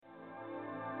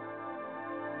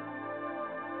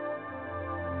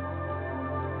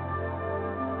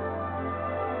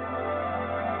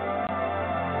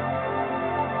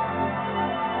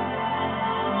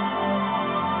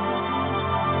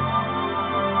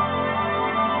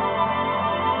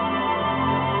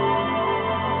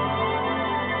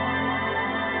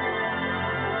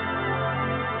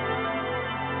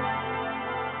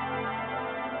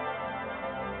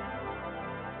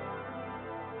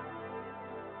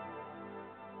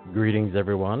Greetings,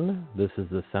 everyone. This is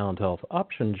the Sound Health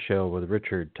Options Show with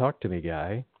Richard Talk to Me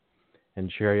Guy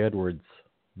and Sherry Edwards,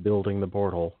 Building the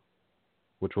Portal,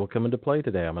 which will come into play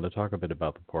today. I'm going to talk a bit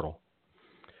about the portal.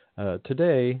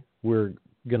 Today, we're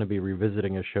going to be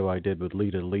revisiting a show I did with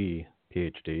Lita Lee,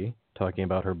 Ph.D., talking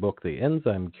about her book, The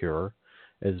Enzyme Cure,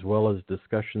 as well as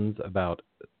discussions about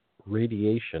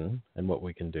radiation and what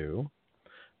we can do,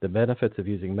 the benefits of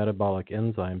using metabolic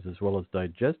enzymes as well as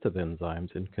digestive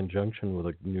enzymes in conjunction with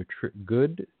a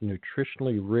good,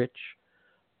 nutritionally rich,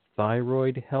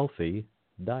 thyroid-healthy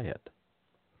diet.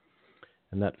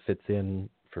 And that fits in,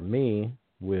 for me,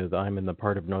 with I'm in the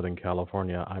part of Northern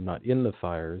California. I'm not in the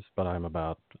fires, but I'm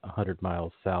about 100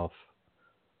 miles south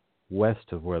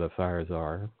west of where the fires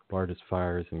are. Largest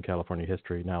fires in California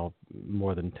history. Now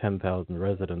more than 10,000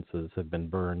 residences have been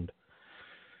burned.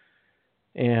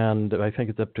 And I think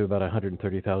it's up to about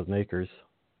 130,000 acres.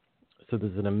 So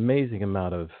there's an amazing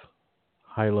amount of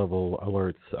high-level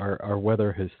alerts. Our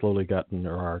weather has slowly gotten,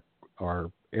 or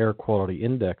our air quality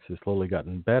index has slowly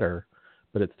gotten better,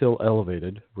 but it's still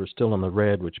elevated. We're still in the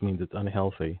red, which means it's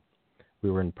unhealthy. We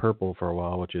were in purple for a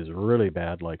while, which is really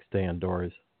bad, like stay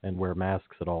indoors and wear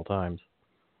masks at all times.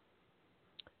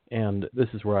 And this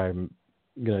is where I'm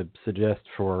going to suggest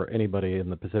for anybody in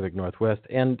the Pacific Northwest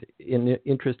and in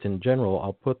interest in general,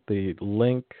 I'll put the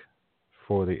link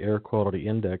for the air quality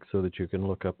index so that you can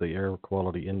look up the air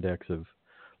quality index of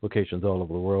locations all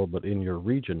over the world, but in your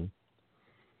region.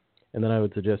 And then I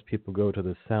would suggest people go to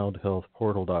the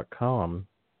soundhealthportal.com,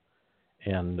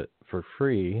 and for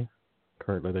free,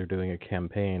 currently they're doing a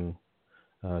campaign.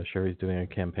 Sherry's doing a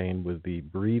campaign with the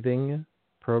breathing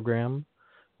program,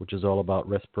 which is all about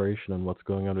respiration and what's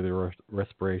going on with your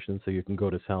respiration. So you can go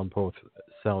to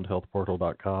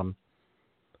soundhealthportal.com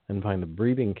and find the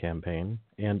breathing campaign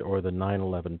and or the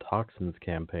 9/11 toxins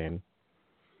campaign.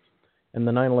 And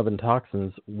the 9/11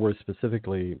 toxins were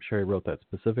specifically, Sherry wrote that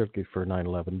specifically for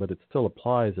 9/11, but it still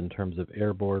applies in terms of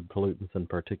airborne pollutants and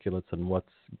particulates and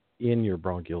what's in your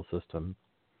bronchial system.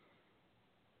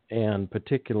 And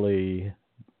particularly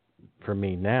for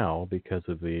me now, because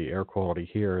of the air quality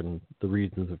here and the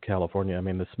regions of California, I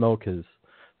mean, the smoke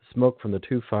from the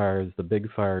two fires, the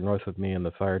big fire north of me and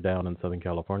the fire down in Southern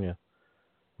California,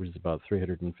 which is about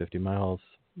 350 miles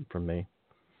from me.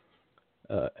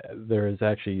 There is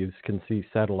actually, you can see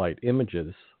satellite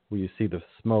images where you see the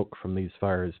smoke from these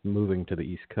fires moving to the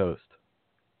East Coast.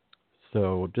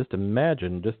 So just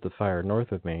imagine just the fire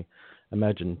north of me.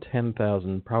 Imagine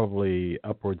 10,000, probably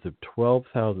upwards of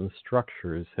 12,000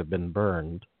 structures have been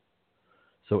burned.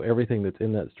 So everything that's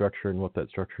in that structure and what that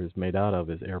structure is made out of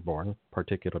is airborne,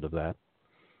 particulate of that,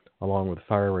 along with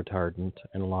fire retardant,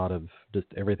 and a lot of just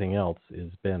everything else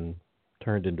has been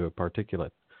turned into a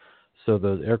particulate. So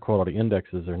those air quality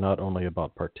indexes are not only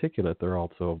about particulate,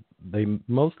 they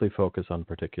mostly focus on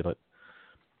particulate.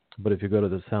 But if you go to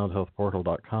the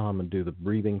soundhealthportal.com and do the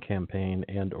breathing campaign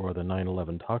and or the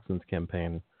 9/11 toxins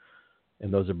campaign,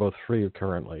 and those are both free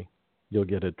currently, you'll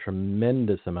get a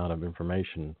tremendous amount of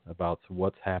information about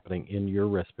what's happening in your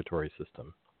respiratory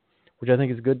system, which I think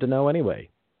is good to know anyway,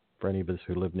 for any of us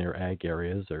who live near ag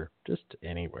areas or just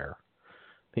anywhere.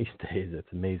 These days,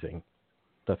 it's amazing.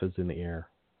 Stuff is in the air.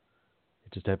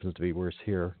 It just happens to be worse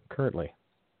here currently.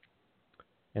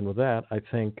 And with that, I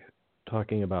think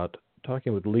talking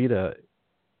with Lita,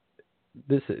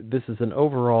 this is an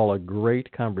overall a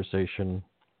great conversation,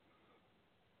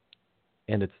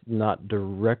 and it's not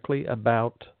directly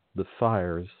about the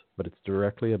fires, but it's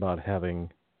directly about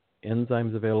having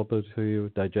enzymes available to you,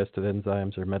 digestive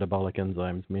enzymes or metabolic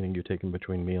enzymes, meaning you take them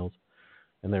between meals,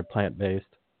 and they're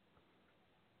plant-based.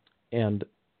 And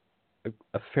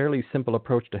a fairly simple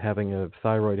approach to having a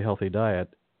thyroid-healthy diet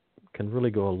can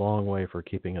really go a long way for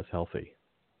keeping us healthy.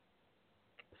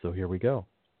 So here we go.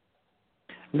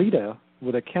 Lita,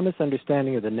 with a chemist's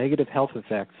understanding of the negative health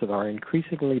effects of our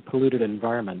increasingly polluted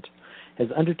environment,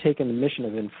 has undertaken the mission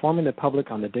of informing the public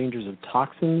on the dangers of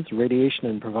toxins, radiation,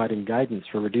 and providing guidance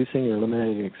for reducing or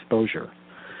eliminating exposure.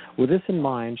 With this in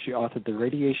mind, she authored the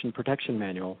Radiation Protection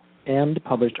Manual and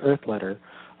published Earth Letter,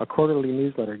 a quarterly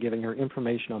newsletter giving her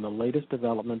information on the latest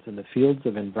developments in the fields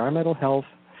of environmental health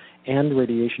and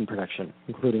radiation protection,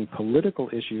 including political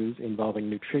issues involving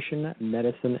nutrition,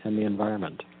 medicine, and the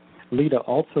environment. Lita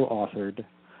also authored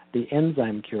The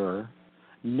Enzyme Cure,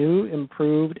 new,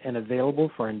 improved, and available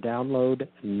for download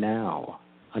now.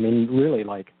 I mean, really,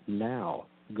 like now.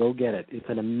 Go get it. It's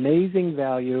an amazing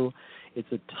value.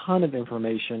 It's a ton of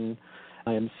information.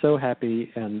 I am so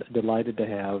happy and delighted to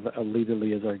have Lita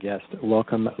Lee as our guest.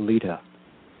 Welcome, Lita.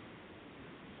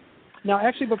 Now,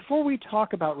 actually, before we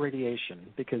talk about radiation,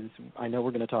 because I know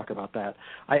we're going to talk about that,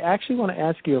 I actually want to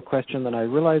ask you a question that I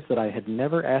realized that I had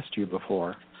never asked you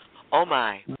before. Oh,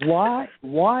 my. Why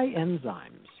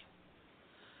enzymes?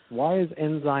 Why is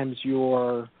enzymes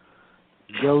your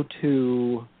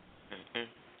go-to?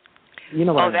 You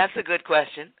know what I mean. That's a good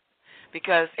question.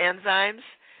 Because enzymes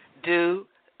do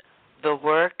the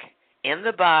work in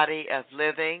the body of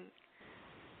living.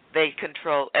 They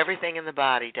control everything in the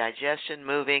body: digestion,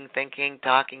 moving, thinking,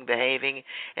 talking, behaving,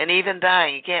 and even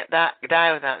dying. You can't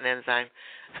die without an enzyme.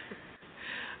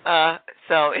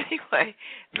 So anyway,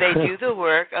 they do the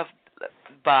work of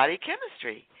body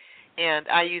chemistry. And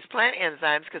I use plant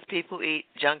enzymes because people eat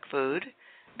junk food,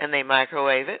 and they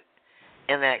microwave it,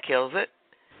 and that kills it.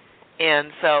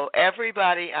 And so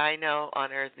everybody I know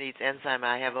on earth needs enzyme.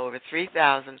 I have over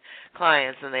 3,000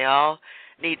 clients, and they all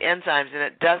need enzymes. And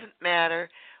it doesn't matter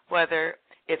whether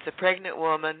it's a pregnant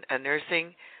woman, a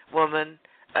nursing woman,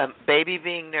 a baby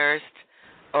being nursed,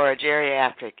 or a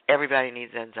geriatric. Everybody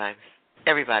needs enzymes.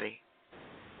 Everybody.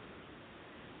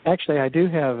 Actually, I do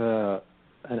have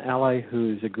an ally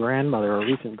who's a grandmother, a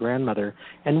recent grandmother,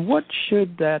 and what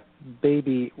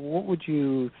would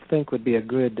you think would be a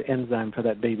good enzyme for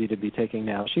that baby to be taking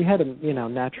now? She had a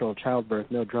natural childbirth,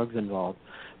 no drugs involved,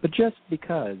 but just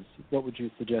because, what would you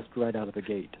suggest right out of the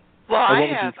gate? Well, what would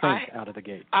you think out of the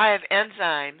gate? I have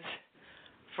enzymes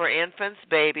for infants,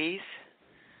 babies,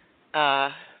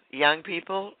 young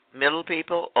people, middle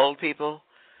people, old people,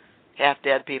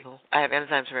 half-dead people. I have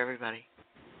enzymes for everybody.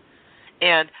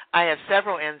 And I have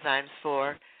several enzymes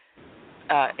for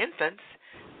infants.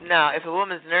 Now, if a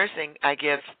woman's nursing, I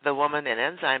give the woman an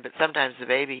enzyme, but sometimes the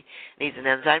baby needs an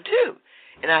enzyme too.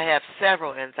 And I have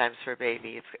several enzymes for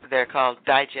baby. They're called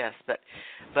Digest. But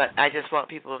I just want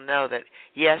people to know that,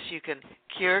 yes, you can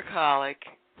cure colic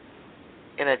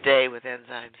in a day with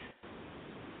enzymes.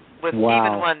 With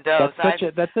even one dose.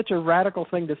 That's such a radical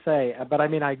thing to say. But, I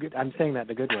mean, I'm saying that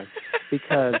in a good way.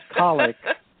 Because colic,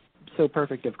 so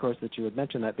perfect, of course, that you would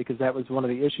mention that, because that was one of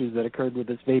the issues that occurred with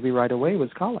this baby right away was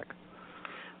colic.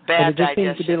 Bad and it just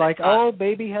digestion seems to be like,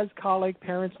 baby has colic,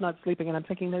 parents not sleeping, and I'm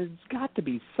thinking there's got to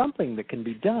be something that can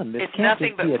be done. This it's can't nothing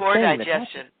just but be a poor thing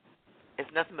digestion. It's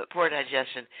nothing but poor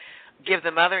digestion. Give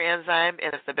the mother enzyme,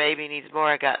 and if the baby needs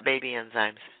more, I got baby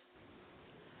enzymes.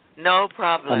 No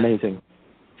problem. Amazing.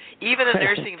 Even a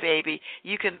nursing baby,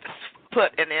 you can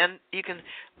put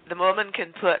the woman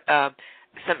can put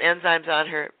some enzymes on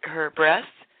her breast,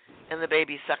 and the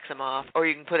baby sucks them off, or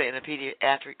you can put it in a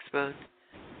pediatric spoon.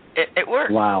 It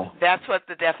works. Wow. That's what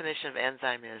the definition of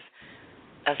enzyme is.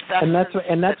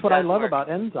 And that's what I love about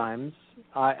enzymes.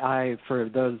 I for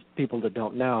those people that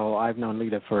don't know, I've known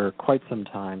Lita for quite some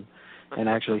time, and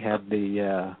actually had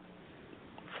the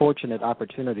fortunate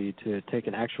opportunity to take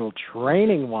an actual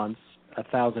training once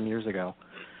 1,000 years ago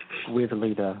with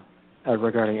Lita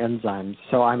regarding enzymes.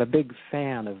 So I'm a big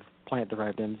fan of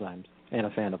plant-derived enzymes and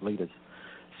a fan of Lita's.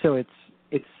 So it's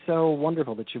so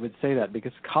wonderful that you would say that,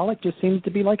 because colic just seems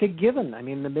to be like a given. I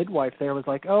mean, the midwife there was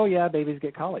like, "Oh yeah, babies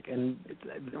get colic," and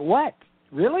what?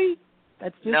 Really?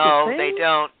 That's just no, a thing? they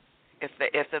don't.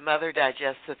 If the mother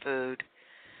digests the food,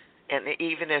 and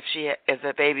even if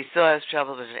the baby still has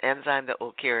trouble, there's an enzyme that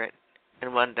will cure it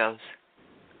in one dose.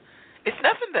 It's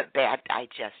nothing but bad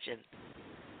digestion.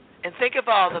 And think of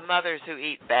all the mothers who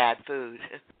eat bad food.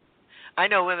 I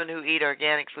know women who eat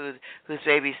organic food whose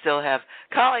babies still have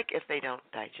colic if they don't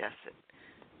digest it.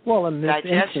 Well, in this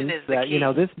digestion instance, is the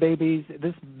key.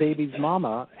 This baby's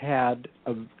mama had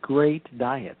a great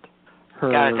diet.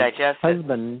 Gotta digest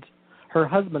her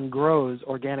husband grows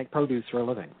organic produce for a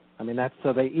living. I mean,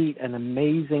 so they eat an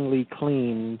amazingly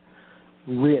clean,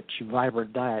 rich,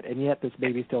 vibrant diet, and yet this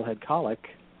baby still had colic.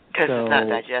 Because it's not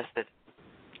digested.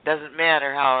 Doesn't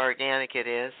matter how organic it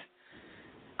is.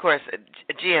 Of course,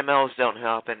 GMOs don't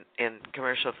help in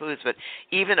commercial foods, but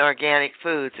even organic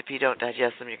foods, if you don't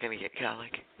digest them, you're going to get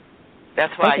colic.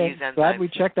 That's why I use enzymes. Glad we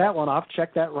checked that one off.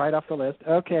 Check that right off the list.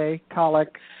 Okay,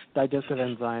 colic, digestive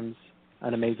enzymes,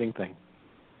 an amazing thing.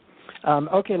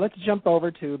 Okay, let's jump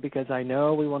over to, because I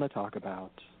know we want to talk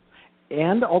about.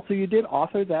 And also you did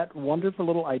author that wonderful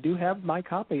little, I do have my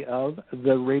copy of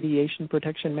the Radiation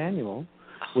Protection Manual,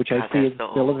 which I see is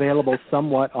still available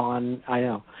somewhat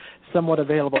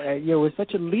available. You were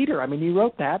such a leader. I mean, you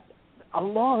wrote that a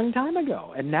long time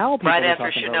ago, and now people are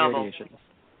talking about radiation.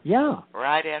 Yeah.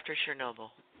 Right after Chernobyl.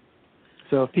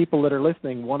 So if people that are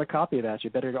listening want a copy of that, you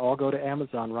better all go to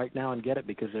Amazon right now and get it,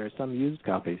 because there are some used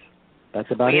copies. That's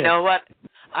about it. You know what?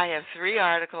 I have 3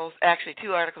 articles, actually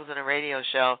 2 articles in a radio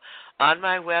show on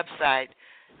my website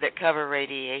that cover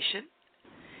radiation,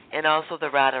 and also the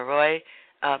Rada-Roy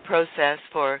process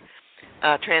for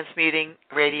transmuting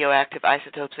radioactive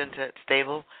isotopes into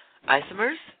stable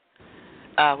isomers,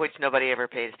 which nobody ever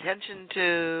paid attention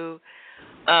to.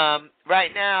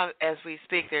 Right now, as we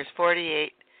speak, there's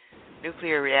 48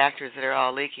 nuclear reactors that are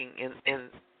all leaking in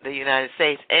the United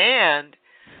States, and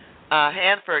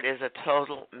Hanford is a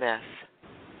total mess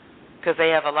because they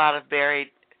have a lot of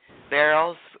buried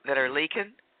barrels that are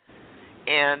leaking,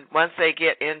 and once they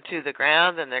get into the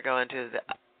ground, then they're going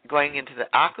into the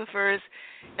aquifers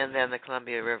and then the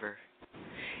Columbia River.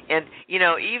 And,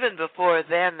 even before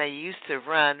then, they used to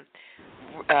run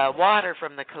water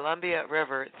from the Columbia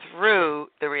River through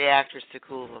the reactors to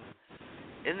cool them.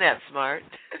 Isn't that smart?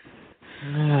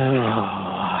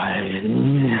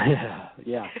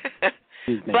 Yeah.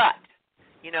 But,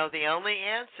 the only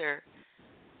answer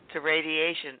to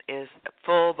radiation is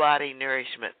full body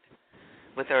nourishment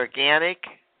with organic,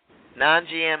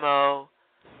 non-GMO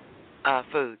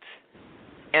foods.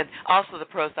 And also the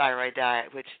prothyroid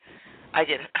diet, which I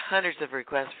get hundreds of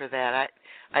requests for that.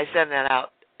 I send that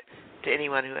out to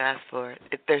anyone who asks for it.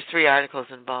 There's 3 articles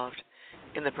involved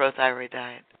in the prothyroid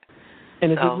diet.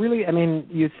 And is it really,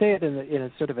 you say it in a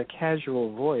sort of a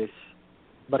casual voice,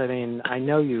 but I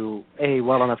know you,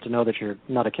 well enough to know that you're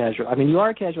not a casual. You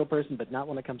are a casual person, but not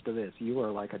when it comes to this. You are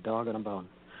like a dog on a bone.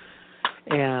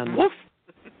 And woof.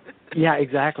 Yeah,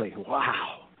 exactly.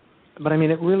 Wow. But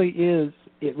it really is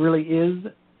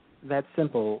that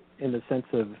simple in the sense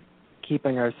of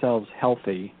keeping ourselves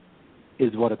healthy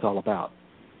is what it's all about.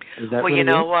 Is that well, really you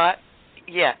know it? what?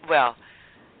 Yeah, well,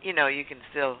 you can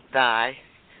still die.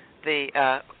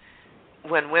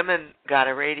 When women got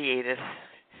irradiated,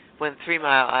 when 3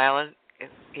 Mile Island,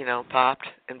 popped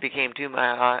and became 2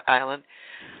 Mile Island,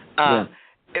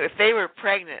 if they were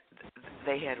pregnant,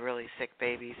 they had really sick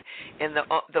babies, and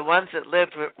the ones that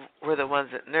lived were the ones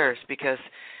that nursed, because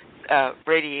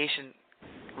radiation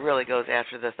really goes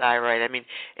after the thyroid.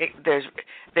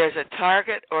 There's a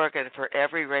target organ for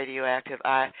every radioactive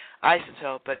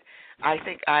isotope, but I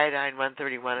think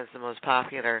iodine-131 is the most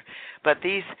popular. But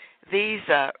these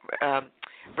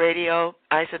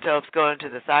radioisotopes go into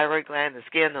the thyroid gland, the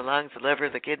skin, the lungs, the liver,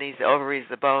 the kidneys, the ovaries,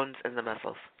 the bones, and the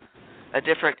muscles. A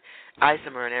different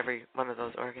isomer in every one of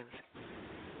those organs.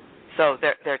 So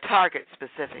they're target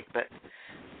specific, but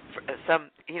some,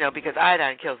 because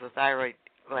iodine kills the thyroid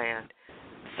gland,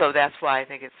 so that's why I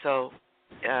think it's so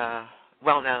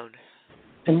well known.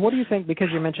 And what do you think? Because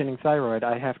you're mentioning thyroid,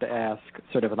 I have to ask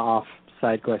sort of an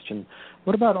off-side question.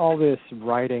 What about all this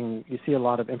writing? You see a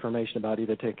lot of information about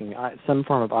either taking some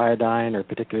form of iodine, or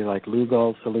particularly like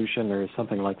Lugol solution or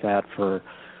something like that for,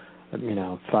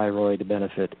 thyroid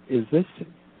benefit. Is this,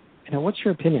 what's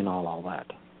your opinion on all that?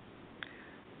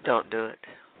 Don't do it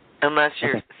unless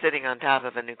you're sitting on top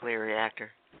of a nuclear reactor,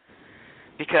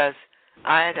 because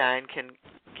iodine can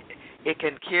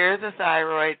cure the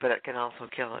thyroid, but it can also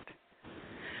kill it.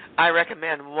 I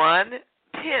recommend 1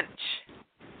 pinch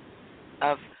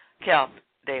of kelp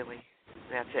daily.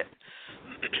 That's it.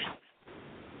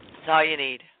 That's all you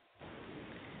need.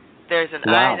 There's an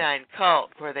iodine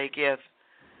cult where they give,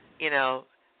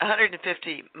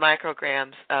 150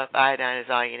 micrograms of iodine is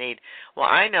all you need. Well,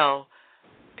 I know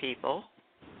people,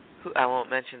 who I won't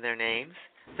mention their names,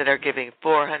 that are giving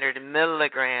 400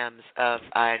 milligrams of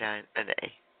iodine a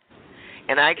day.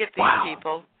 And I get these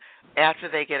people, after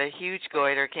they get a huge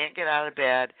goiter, can't get out of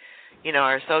bed,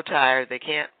 are so tired they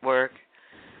can't work,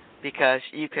 because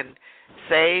you can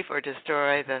save or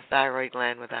destroy the thyroid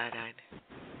gland with iodine.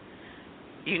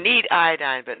 You need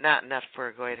iodine, but not enough for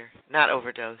a goiter, not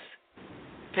overdose.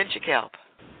 Pinch of kelp.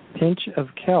 Pinch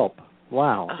of kelp.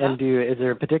 Wow. And is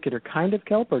there a particular kind of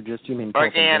kelp, or just you mean kelp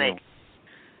organic?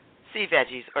 Sea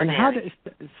veggies, organic.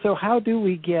 And how do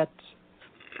we get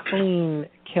clean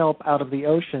kelp out of the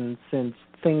ocean, since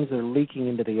things are leaking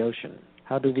into the ocean?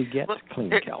 How do we get clean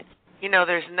kelp?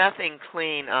 There's nothing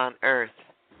clean on Earth.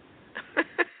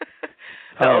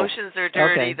 The oceans are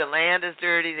dirty, the land is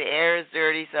dirty, the air is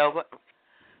dirty, so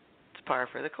it's par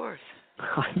for the course.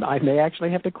 I may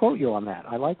actually have to quote you on that.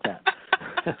 I like that.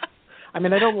 I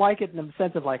don't like it in the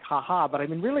sense of like, ha-ha, but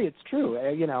really it's true.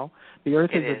 The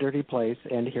Earth is a dirty place,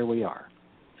 and here we are.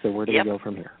 So where do we go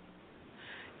from here?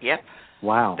 Yep.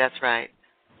 Wow. That's right.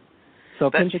 So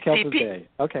pinch of kelp a day.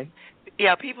 Okay.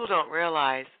 Yeah, people don't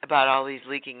realize about all these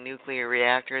leaking nuclear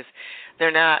reactors.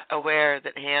 They're not aware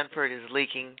that Hanford is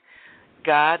leaking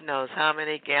God knows how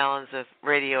many gallons of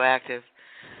radioactive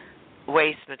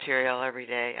waste material every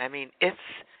day. It's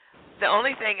the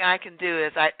only thing I can do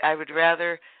is I would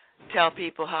rather tell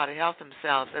people how to help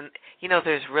themselves. And,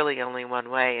 there's really only one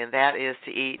way, and that is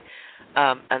to eat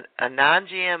a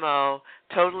non-GMO,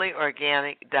 totally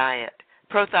organic diet.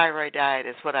 Prothyroid diet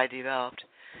is what I developed.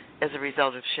 as a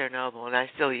result of Chernobyl, and I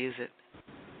still use it.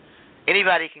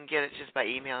 Anybody can get it just by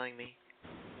emailing me.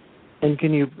 And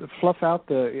can you fluff out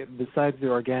besides the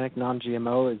organic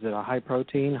non-GMO, is it a high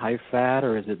protein, high fat,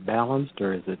 or is it balanced,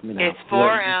 or is it, It's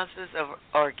 4 ounces of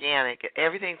organic.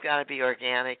 Everything's got to be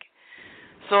organic.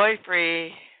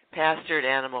 Soy-free, pastured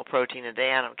animal protein a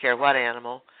day. I don't care what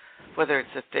animal, whether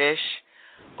it's a fish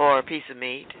or a piece of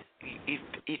meat.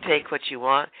 You take what you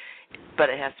want, but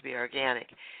it has to be organic.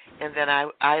 And then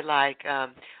I like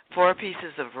 4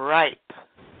 pieces of ripe.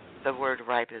 The word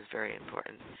ripe is very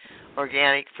important.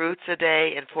 Organic fruits a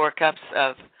day and 4 cups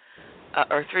of,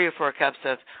 or 3 or 4 cups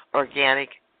of organic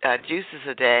juices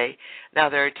a day. Now,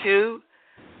 there are 2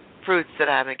 fruits that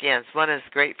I'm against. One is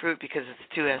grapefruit because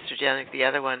it's too estrogenic. The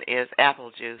other one is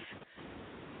apple juice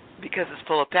because it's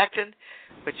full of pectin,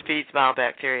 which feeds mild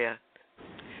bacteria.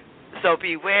 So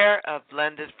beware of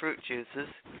blended fruit juices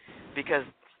because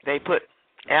they put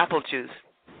apple juice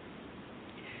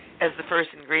as the first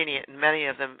ingredient in many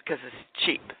of them because it's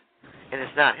cheap. And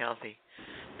it's not healthy.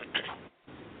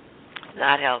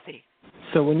 Not healthy.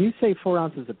 So when you say 4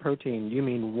 ounces of protein, you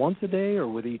mean once a day or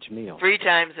with each meal? 3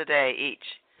 times a day each.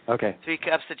 Okay. 3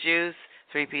 cups of juice,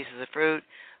 3 pieces of fruit,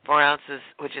 4 ounces,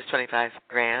 which is 25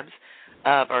 grams,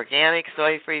 of organic,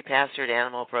 soy-free, pastured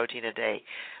animal protein a day.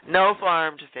 No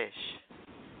farmed fish,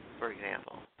 for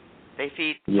example. They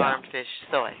feed farmed fish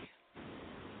soy.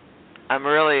 I'm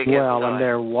really against soy. Well, and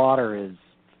their water is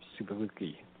super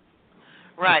leaky.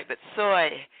 Right, but soy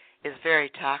is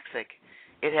very toxic.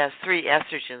 It has 3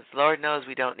 estrogens. Lord knows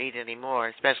we don't need any more,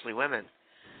 especially women.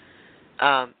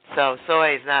 So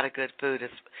soy is not a good food.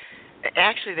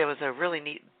 Actually, there was a really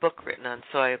neat book written on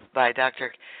soy by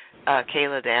Dr.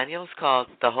 Kayla Daniels called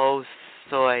The Whole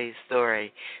Soy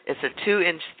Story. It's a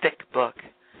 2-inch thick book.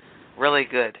 Really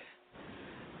good.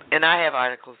 And I have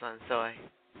articles on soy.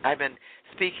 I've been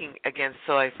speaking against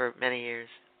soy for many years.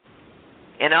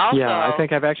 And also, I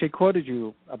think I've actually quoted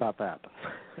you about that.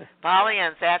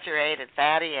 Polyunsaturated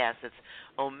fatty acids,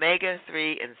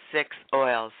 omega-3 and 6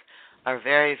 oils are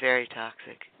very, very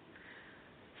toxic.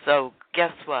 So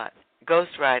guess what?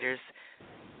 Ghostwriters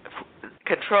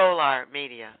control our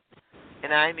media.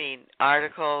 And I mean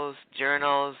articles,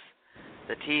 journals,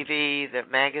 the TV, the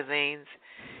magazines.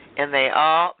 And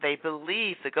they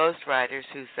believe the ghostwriters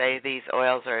who say these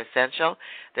oils are essential.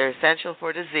 They're essential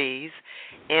for disease.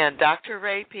 And Dr.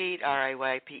 Ray Peat,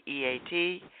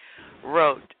 R-A-Y-P-E-A-T,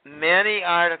 wrote many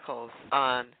articles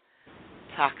on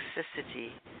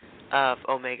toxicity of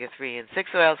omega-3 and 6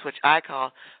 oils, which I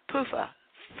call PUFA.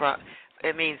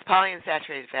 It means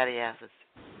polyunsaturated fatty acids.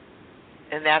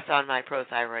 And that's on my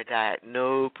pro-thyroid diet.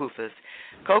 No PUFAs.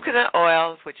 Coconut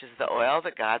oil, which is the oil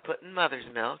that God put in mother's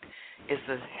milk, is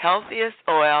the healthiest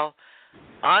oil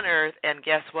on earth, and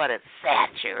guess what? It's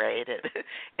saturated.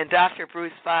 And Dr.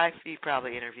 Bruce Fife, you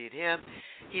probably interviewed him.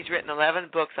 He's written 11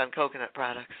 books on coconut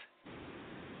products,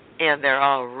 and they're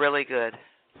all really good.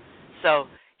 So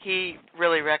he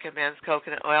really recommends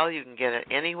coconut oil. You can get it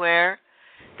anywhere.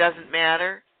 Doesn't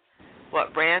matter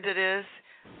what brand it is.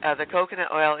 The coconut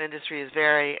oil industry is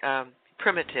very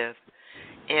primitive,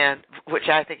 and which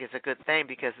I think is a good thing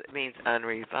because it means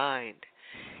unrefined.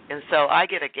 And so I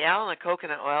get a gallon of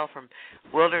coconut oil from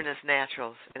Wilderness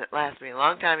Naturals, and it lasts me a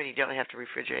long time, and you don't have to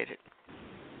refrigerate it.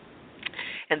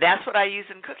 And that's what I use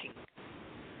in cooking.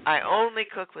 I only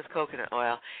cook with coconut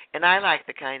oil, and I like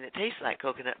the kind that tastes like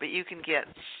coconut, but you can get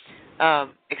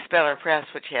Expeller Press,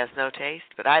 which has no taste,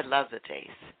 but I love the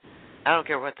taste. I don't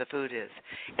care what the food is.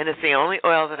 And it's the only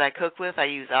oil that I cook with. I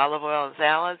use olive oil in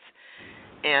salads,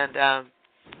 and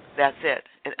that's it.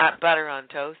 And butter on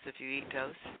toast if you eat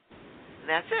toast. And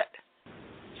that's it.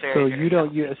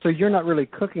 So you're not really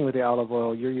cooking with the olive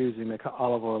oil. You're using the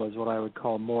olive oil as what I would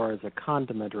call more as a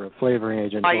condiment or a flavoring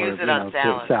agent. I use it on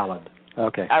salad.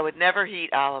 Okay. I would never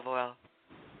heat olive oil.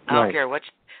 I don't care what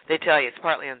they tell you. It's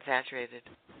partly unsaturated.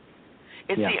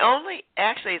 It's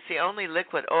the only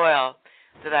liquid oil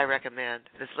that I recommend.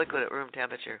 It's liquid at room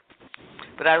temperature.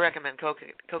 But I recommend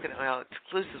coconut oil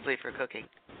exclusively for cooking.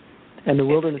 And the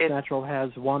Wilderness Natural has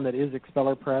one that is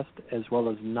expeller pressed as well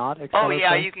as not expeller pressed?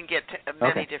 Oh, yeah, you can get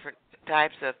many different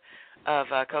types of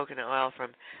coconut oil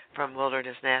from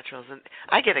Wilderness Naturals. And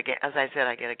I get as I said,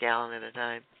 I get a gallon at a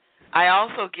time. I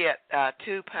also get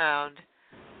 2-pound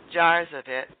jars of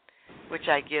it, which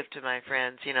I give to my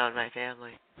friends, and my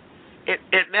family.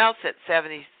 It melts at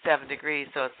 77 degrees,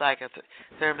 so it's like a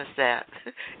thermostat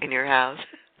in your house.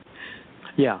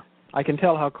 Yeah. I can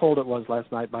tell how cold it was last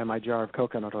night by my jar of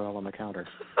coconut oil on the counter.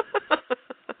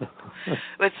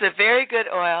 It's a very good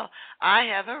oil. I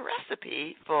have a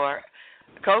recipe for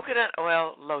coconut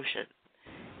oil lotion.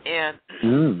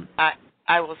 And I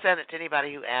I will send it to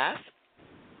anybody who asks.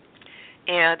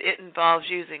 And it involves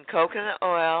using coconut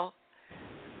oil,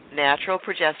 natural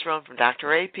progesterone from Dr.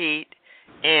 Ray Peat,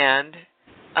 and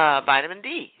vitamin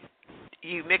D.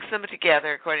 You mix them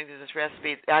together according to this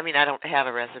recipe. I mean, I don't have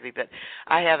a recipe, but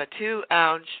I have a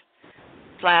 2-ounce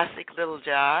plastic little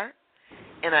jar,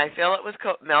 and I fill it with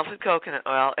melted coconut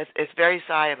oil. It's very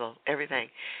soluble, everything.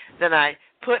 Then I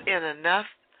put in enough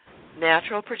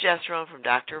natural progesterone from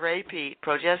Dr. Ray Peat,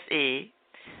 Progest E,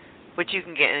 which you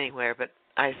can get anywhere, but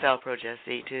I sell Progest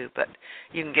E too, but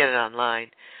you can get it online.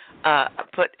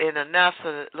 Put in enough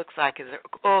so that it looks like it's,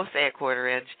 say a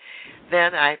 1/4 inch.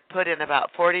 Then I put in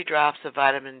about 40 drops of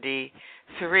vitamin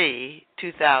D3,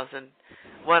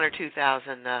 1 or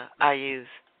 2,000 IUs.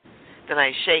 Then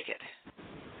I shake it.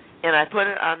 And I put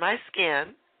it on my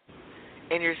skin,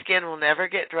 and your skin will never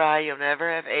get dry. You'll never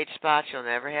have age spots. You'll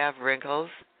never have wrinkles.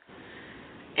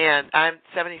 And I'm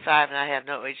 75, and I have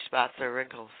no age spots or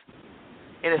wrinkles.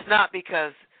 And it's not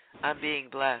because I'm being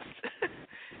blessed.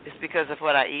 It's because of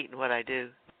what I eat and what I do.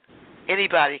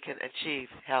 Anybody can achieve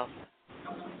health.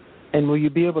 And will you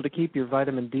be able to keep your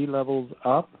vitamin D levels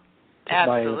up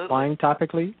by applying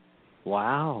topically?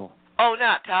 Wow. Oh,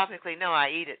 not topically. No, I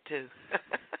eat it too.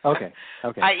 Okay.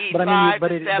 I eat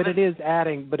but it is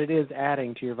adding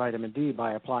to your vitamin D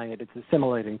by applying it. It's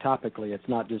assimilating topically. It's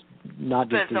not just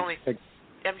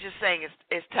I'm just saying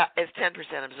it's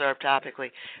 10% absorbed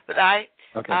topically. But I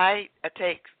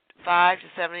take 5 to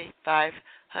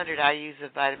 7,500 IUs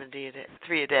of vitamin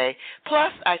D3 a day.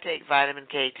 Plus, I take vitamin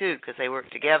K2 because they work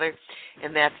together,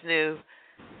 and that's new.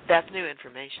 That's new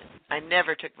information. I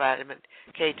never took vitamin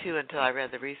K2 until I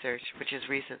read the research, which is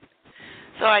recent.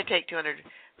 So I take 200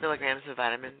 milligrams of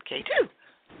vitamin K2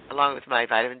 along with my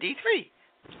vitamin D3.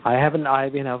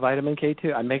 Vitamin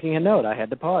K2. I'm making a note. I had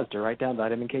to pause to write down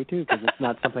vitamin K2 because it's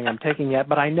not something I'm taking yet,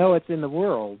 but I know it's in the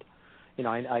world. You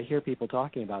know, I hear people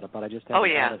talking about it, but I just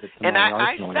haven't added it to my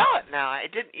arsenal. And I sell it now. I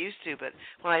didn't used to, but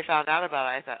when I found out about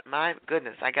it, I thought, my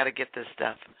goodness, I got to get this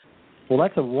stuff. Well,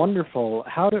 that's a wonderful.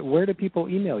 Where do people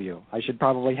email you? I should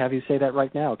probably have you say that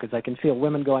right now because I can feel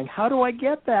women going, how do I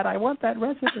get that? I want that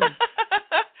recipe.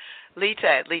 Lita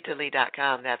at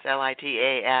LitaLe.com. That's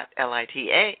LITA at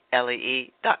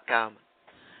LITALEE.com.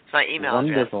 It's my email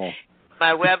address.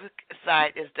 My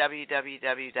website is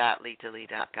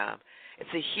www.LitaLe.com.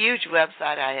 It's a huge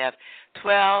website. I have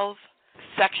 12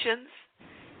 sections,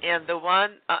 and the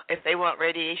one, if they want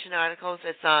radiation articles,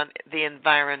 it's on the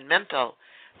environmental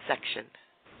section.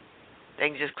 They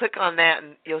can just click on that,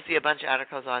 and you'll see a bunch of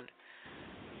articles on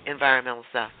environmental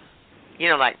stuff. You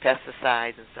know, like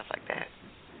pesticides and stuff like that.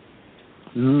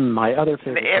 My other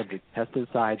favorite subject,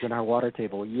 pesticides in our water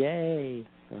table. Yay!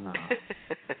 Oh.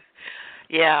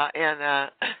 Yeah, and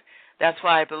that's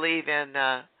why I believe in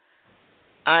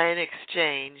ion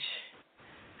exchange,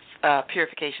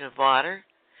 purification of water,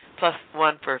 plus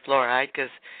 1 for fluoride,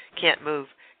 because can't remove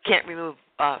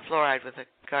fluoride with a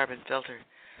carbon filter.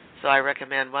 So I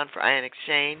recommend 1 for ion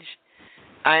exchange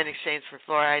for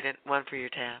fluoride, and 1 for your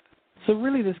tap. So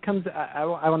really, this comes. I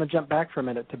want to jump back for a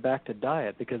minute back to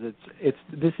diet because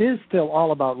this is still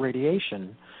all about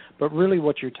radiation, but really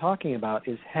what you're talking about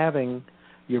is having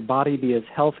your body be as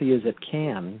healthy as it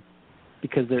can,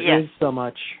 because there is so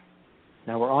much.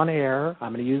 Now we're on air.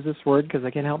 I'm going to use this word because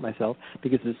I can't help myself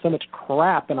because there's so much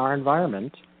crap in our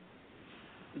environment.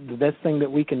 The best thing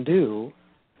that we can do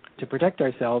to protect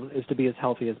ourselves is to be as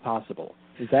healthy as possible.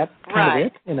 Is that kind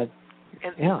of it?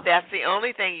 That's the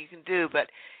only thing you can do, but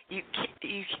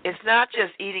it's not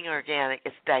just eating organic,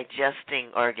 it's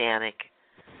digesting organic.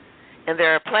 And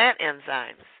there are plant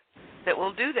enzymes that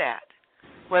will do that,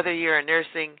 whether you're a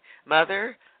nursing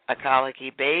mother, a colicky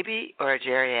baby, or a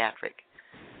geriatric.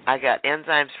 I got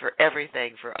enzymes for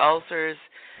everything, for ulcers,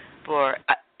 for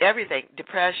everything,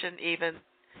 depression even,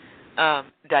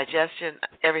 digestion,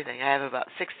 everything. I have about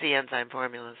 60 enzyme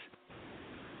formulas.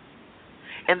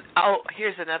 And,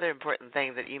 here's another important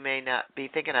thing that you may not be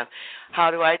thinking of.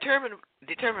 How do I determine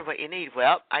what you need?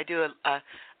 Well, I do a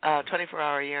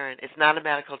 24-hour urine. It's not a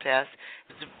medical test.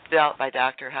 It's developed by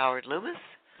Dr. Howard Loomis.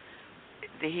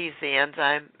 He's the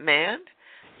enzyme man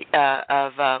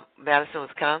of Madison,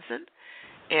 Wisconsin.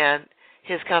 And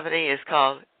his company is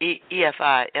called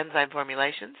EFI, Enzyme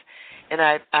Formulations. And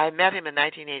I met him in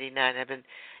 1989. I've been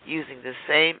using the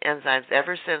same enzymes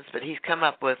ever since, but he's come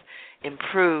up with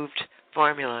improved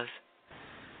formulas.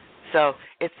 So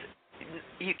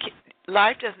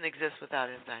life doesn't exist without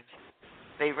enzymes.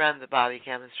 They run the body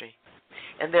chemistry.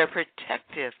 And they're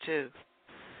protective, too.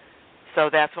 So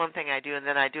that's one thing I do. And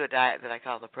then I do a diet that I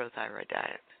call the prothyroid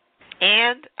diet.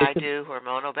 And I do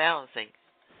hormonal balancing.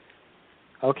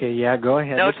 Okay, yeah, go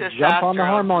ahead. No Let's jump on the testosterone,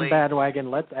 hormone please. bandwagon.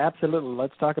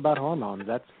 Let's talk about hormones.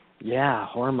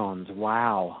 Hormones.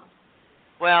 Wow.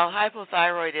 Well,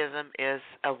 hypothyroidism is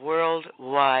a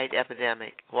worldwide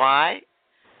epidemic. Why?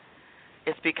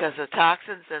 It's because of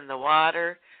toxins in the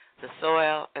water, the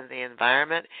soil, and the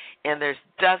environment, and there's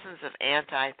dozens of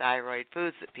anti-thyroid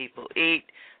foods that people eat.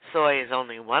 Soy is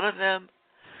only one of them.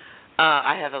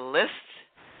 I have a list,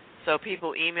 so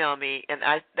people email me, and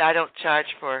I don't charge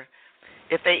for,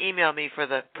 if they email me for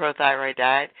the pro-thyroid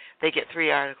diet, they get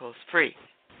 3 articles free.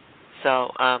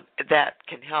 So that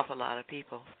can help a lot of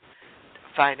people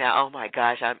find out, oh my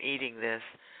gosh, I'm eating this.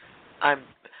 I'm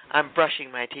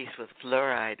brushing my teeth with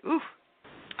fluoride. Ooh,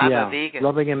 I'm a vegan.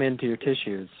 Rubbing them into your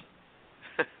tissues.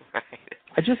 Right.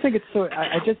 I just think it's so.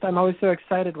 I'm always so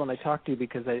excited when I talk to you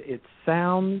because it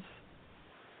sounds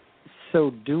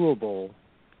so doable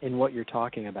in what you're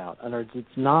talking about. In other words,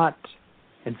 it's not,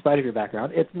 in spite of your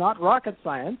background, it's not rocket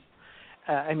science.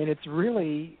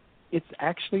 It's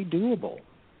actually doable.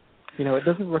 You know, it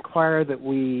doesn't require that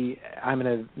I'm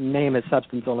going to name a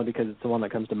substance only because it's the one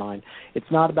that comes to mind. It's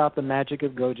not about the magic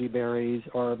of goji berries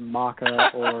or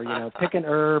maca or, pick an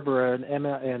herb or a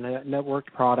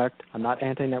networked product. I'm not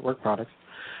anti-network products.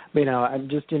 But, I'm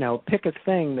just, pick a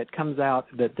thing that comes out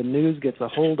that the news gets a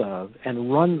hold of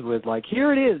and runs with, like,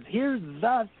 here it is. Here's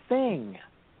the thing.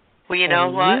 Well, you know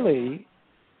what? Really,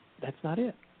 that's not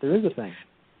it. There is a thing.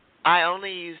 I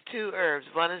only use 2 herbs.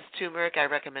 One is turmeric. I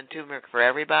recommend turmeric for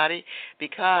everybody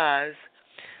because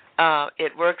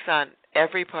it works on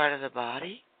every part of the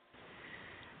body.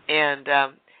 And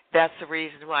that's the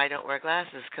reason why I don't wear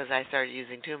glasses, because I started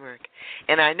using turmeric.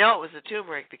 And I know it was the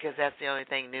turmeric because that's the only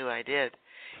thing new I did.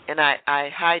 And I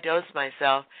high-dose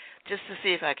myself just to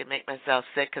see if I could make myself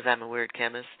sick because I'm a weird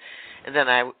chemist. And then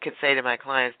I could say to my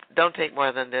clients, don't take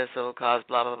more than this. It will cause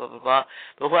blah, blah, blah, blah, blah.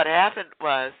 But what happened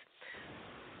was,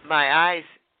 my eyes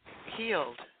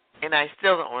healed, and I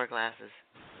still don't wear glasses.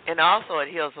 And also it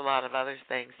heals a lot of other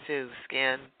things, too.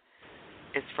 Skin,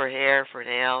 it's for hair, for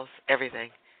nails, everything.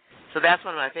 So that's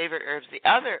one of my favorite herbs. The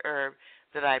other herb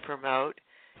that I promote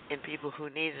in people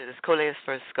who need it is Coleus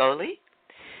fuscoli,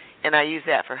 and I use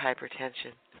that for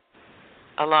hypertension,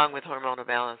 along with hormonal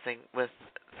balancing with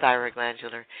thyroid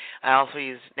glandular. I also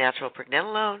use natural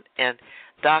pregnenolone and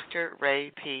Dr.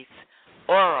 Ray Pete's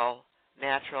oral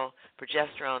natural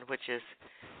progesterone, which is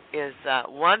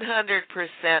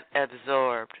 100%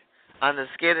 absorbed. On the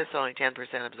skin, it's only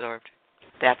 10% absorbed.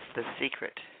 That's the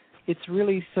secret. It's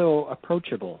really so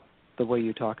approachable, the way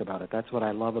you talk about it. That's what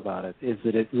I love about it, is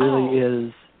that it really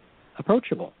is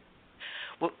approachable.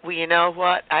 Well, you know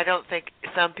what? I don't think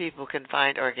some people can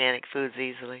find organic foods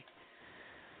easily.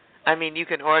 I mean, you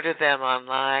can order them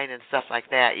online and stuff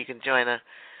like that. You can join a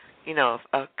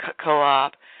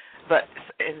co-op. But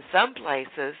in some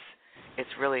places, it's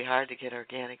really hard to get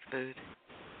organic food.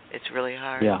 It's really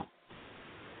hard. Yeah.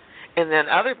 And then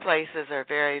other places are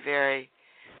very, very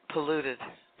polluted.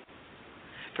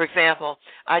 For example,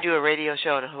 I do a radio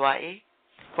show in Hawaii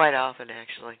quite often,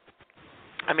 actually.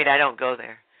 I mean, I don't go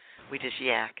there. We just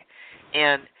yak.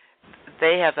 And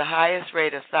they have the highest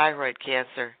rate of thyroid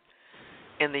cancer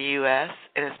in the U.S.,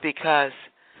 and it's because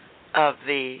of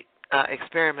the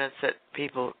experiments that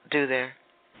people do there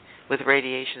with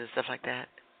radiation and stuff like that.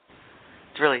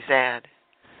 It's really sad.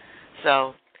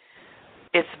 So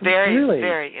it's very,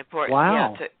 very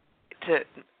important to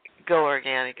go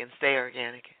organic and stay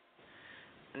organic.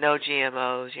 No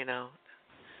GMOs,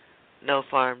 no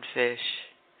farmed fish,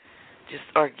 just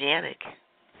organic.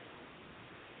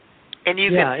 And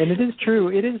you can, and it is true.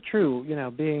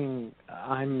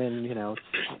 I'm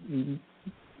in,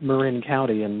 Marin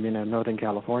County in, Northern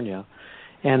California.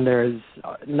 And there's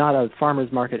not a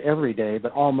farmer's market every day,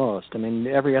 but almost. I mean,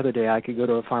 every other day I could go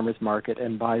to a farmer's market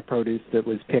and buy produce that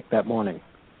was picked that morning.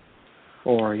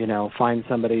 Or, find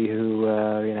somebody who,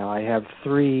 I have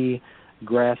 3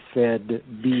 grass-fed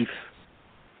beef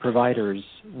providers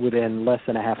within less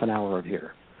than a half an hour of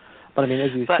here. But, I mean, as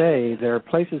you say, there are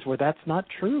places where that's not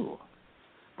true.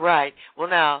 Right. Well,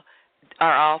 now,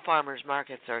 are all farmers'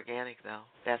 markets organic, though?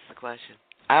 That's the question.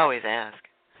 I always ask.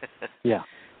 Yeah.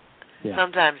 Yeah.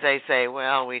 Sometimes they say,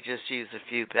 well, we just use a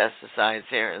few pesticides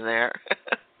here and there.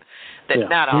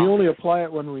 Not all. We only apply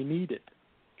it when we need it.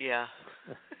 Yeah.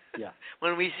 Yeah.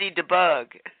 When we see the bug.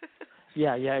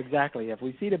 Yeah, exactly. If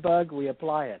we see the bug, we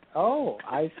apply it. Oh,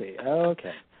 I see.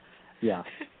 Okay. Yeah.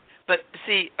 But,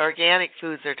 see, organic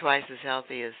foods are twice as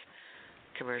healthy as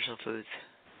commercial foods.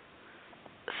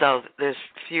 So there's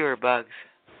fewer bugs.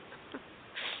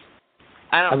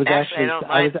 I don't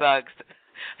like bugs.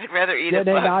 I'd rather eat Yeah, a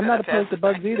bug I'm than not a opposed to pesticide.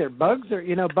 bugs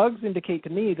either. Bugs indicate to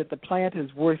me that the plant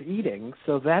is worth eating,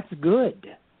 so that's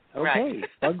good. Okay, Right.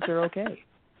 bugs are okay.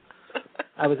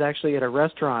 I was actually at a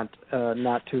restaurant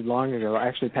not too long ago,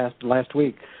 actually past last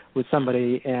week, with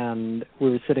somebody, and we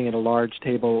were sitting at a large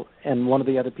table, and one of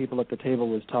the other people at the table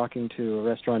was talking to a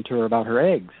restaurateur about her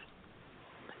eggs.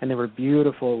 And they were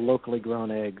beautiful, locally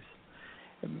grown eggs.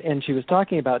 And she was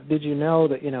talking about, did you know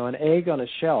that, an egg on a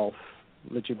shelf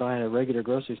that you buy in a regular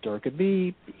grocery store could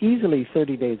be easily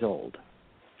 30 days old?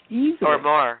 Easily. Or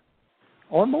more.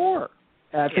 Or more.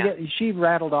 She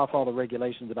rattled off all the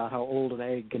regulations about how old an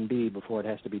egg can be before it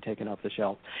has to be taken off the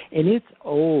shelf. And it's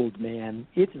old, man.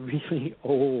 It's really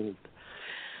old.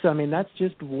 So, I mean, that's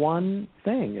just one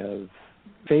thing of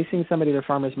facing somebody at a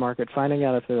farmer's market, finding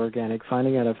out if they're organic,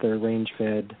 finding out if they're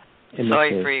range-fed.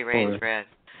 Soy-free, range-bred.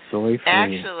 Soy-free.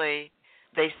 Actually,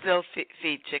 they still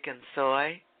feed chicken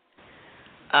soy.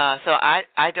 So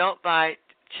I don't buy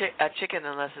a chicken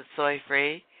unless it's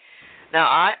soy-free.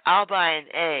 Now, I'll buy an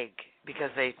egg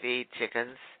because they feed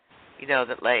chickens,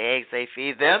 that lay eggs. They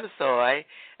feed them soy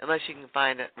unless you can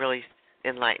find a really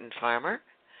enlightened farmer.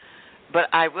 But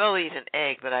I will eat an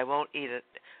egg, but I won't eat a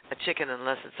chicken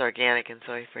unless it's organic and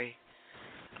soy-free.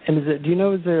 And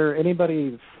is there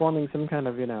anybody forming some kind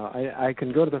of, I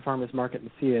can go to the farmer's market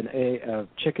and see a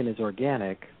chicken is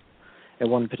organic. At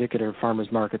one particular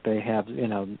farmer's market, they have,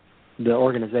 the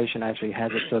organization actually has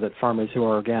it so that farmers who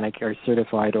are organic are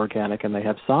certified organic, and they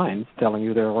have signs telling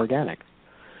you they're organic.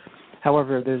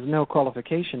 However, there's no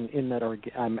qualification in that.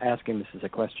 I'm asking this as a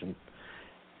question.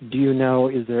 Do you know,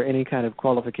 is there any kind of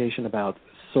qualification about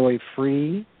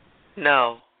soy-free?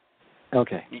 No.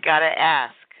 Okay. You got to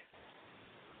ask.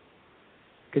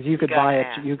 Because you could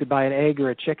buy an egg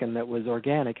or a chicken that was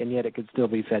organic, and yet it could still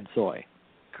be fed soy.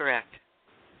 Correct.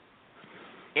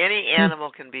 Any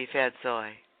animal can be fed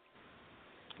soy,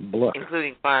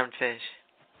 including farmed fish,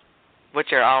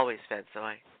 which are always fed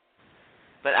soy.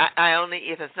 But I only,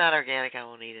 if it's not organic, I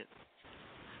won't eat it.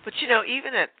 But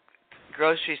even at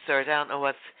grocery stores, I don't know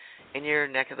what's in your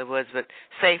neck of the woods, but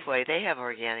Safeway, they have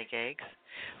organic eggs.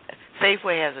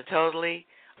 Safeway has a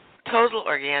total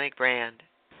organic brand.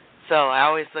 So I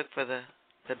always look for the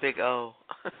big O.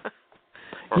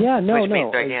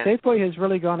 Safeway has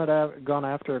really gone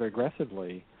after it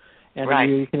aggressively. And right.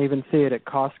 You can even see it at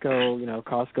Costco.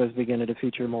 Costco's beginning to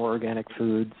feature more organic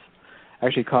foods.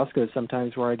 Actually, Costco is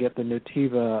sometimes where I get the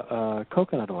Nutiva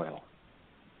coconut oil,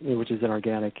 which is an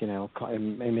organic,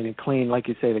 clean. Like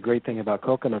you say, the great thing about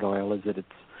coconut oil is that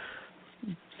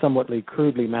it's somewhat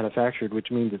crudely manufactured, which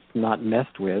means it's not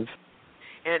messed with.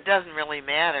 And it doesn't really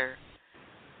matter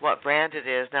what brand it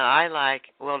is. Now, I like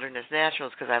Wilderness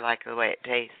Naturals because I like the way it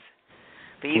tastes.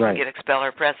 But you can get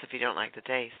Expeller Press if you don't like the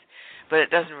taste. But it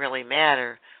doesn't really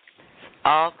matter.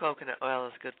 All coconut oil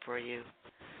is good for you.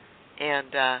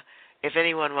 And if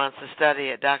anyone wants to study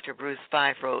it, Dr. Bruce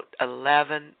Fife wrote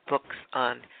 11 books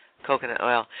on coconut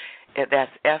oil.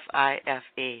 That's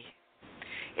F-I-F-E.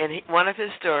 In one of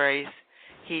his stories,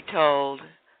 he told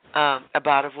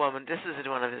about a woman. This is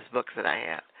in one of his books that I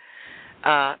have.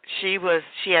 She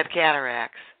had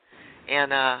cataracts,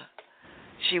 and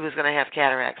she was going to have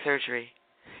cataract surgery.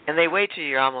 And they wait till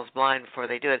you're almost blind before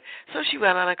they do it. So she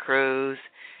went on a cruise,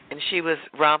 and she was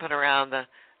romping around the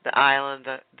island.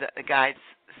 The guide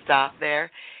stopped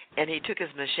there, and he took his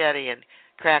machete and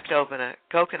cracked open a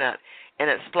coconut, and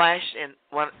it splashed in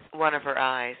one of her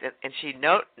eyes. And she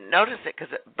noticed it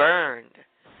because it burned.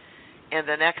 And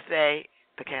the next day,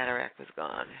 the cataract was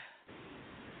gone.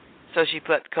 So she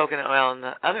put coconut oil in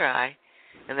the other eye,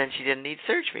 and then she didn't need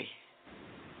surgery.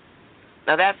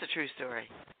 Now, that's a true story.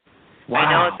 Wow.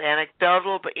 I know it's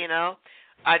anecdotal, but,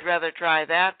 I'd rather try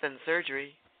that than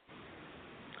surgery.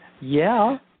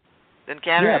 Yeah. Than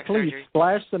cataract surgery. Yeah, please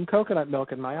splash some coconut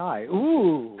milk in my eye.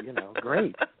 Ooh,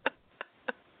 great.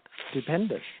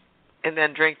 Stupendous. And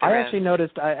then drink the rest. I actually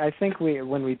noticed, I think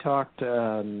when we talked,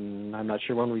 I'm not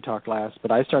sure when we talked last,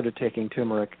 but I started taking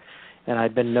turmeric, and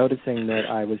I'd been noticing that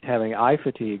I was having eye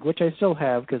fatigue, which I still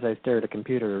have because I stare at a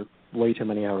computer way too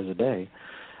many hours a day.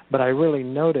 But I really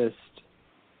noticed,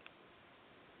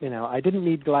 I didn't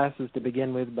need glasses to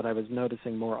begin with, but I was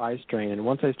noticing more eye strain. And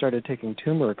once I started taking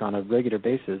turmeric on a regular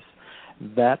basis,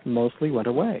 that mostly went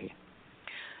away.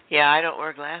 Yeah, I don't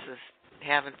wear glasses.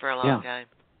 Haven't for a long time.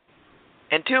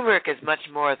 And turmeric is much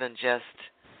more than just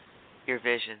your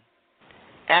vision.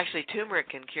 Actually, turmeric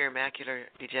can cure macular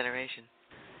degeneration.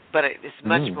 But it's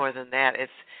much more than that.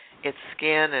 It's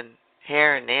skin and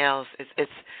hair and nails.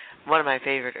 It's one of my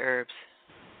favorite herbs.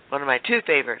 One of my two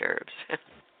favorite herbs.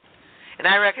 And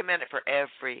I recommend it for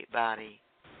everybody.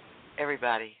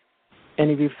 Everybody. And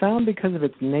have you found because of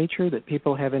its nature that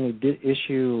people have any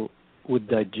issue with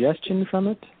digestion from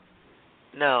it?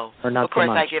 No. Or not of course,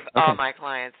 so much? I give all my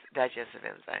clients digestive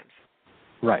enzymes.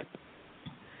 Right.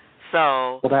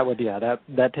 So. Well, that would,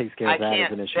 that takes care of that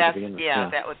as an issue to begin with. Yeah,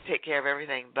 that would take care of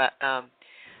everything. But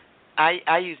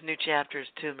I use New Chapter's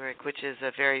turmeric, which is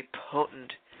a very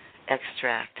potent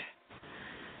extract.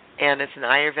 And it's an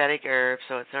Ayurvedic herb,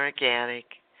 so it's organic.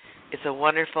 It's a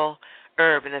wonderful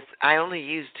herb, and I only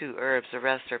use 2 herbs. The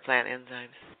rest are plant enzymes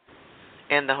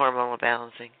and the hormonal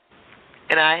balancing.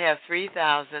 And I have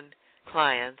 3,000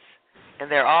 clients,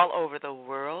 and they're all over the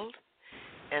world.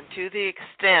 And to the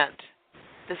extent,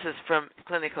 this is from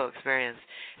clinical experience,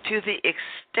 to the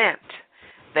extent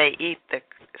they eat the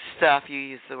stuff, you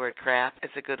use the word crap,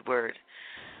 it's a good word,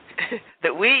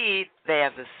 that we eat, they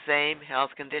have the same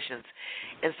health conditions.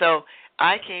 And so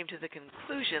I came to the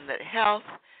conclusion that health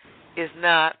is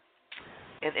not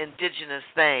an indigenous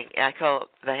thing. I call it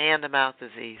the hand-to-mouth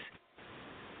disease.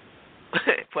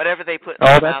 Whatever they put in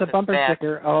their mouth that's a bumper is bad.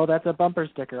 sticker. Oh, that's a bumper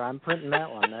sticker. I'm printing that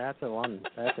one. That's a one.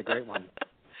 That's a great one.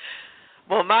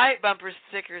 Well, my bumper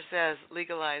sticker says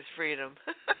legalize freedom.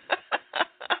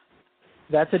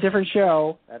 That's a different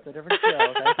show. Thank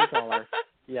you, caller.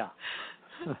 Yeah.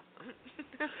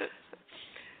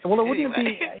 Well, it wouldn't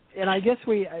be, and I guess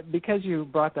because you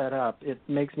brought that up, it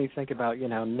makes me think about,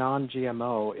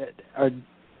 non-GMO.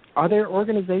 Are there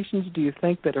organizations, do you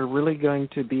think, that are really going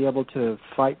to be able to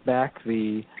fight back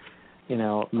the,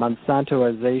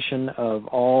 Monsantoization of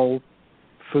all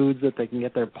foods that they can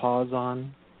get their paws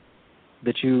on,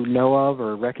 that you know of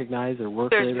or recognize or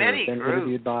work with or have been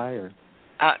interviewed by? Or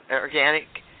Organic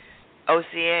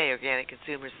OCA, Organic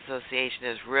Consumers Association,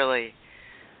 is really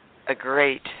a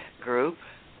great group,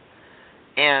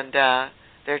 and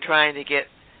they're trying to get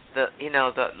the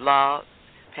law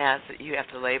passed that you have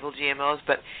to label GMOs.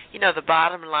 But the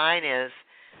bottom line is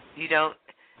you don't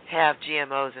have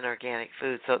GMOs in organic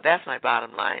food. So that's my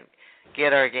bottom line: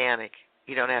 get organic.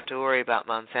 You don't have to worry about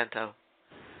Monsanto.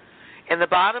 And the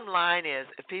bottom line is,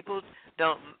 if people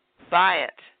don't buy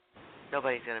it,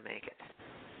 nobody's going to make it.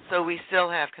 So we still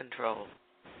have control.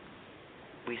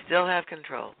 We still have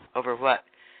control over what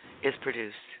is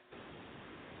produced.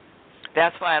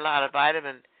 That's why a lot of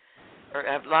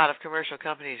a lot of commercial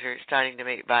companies are starting to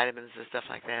make vitamins and stuff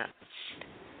like that,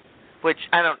 which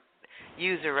I don't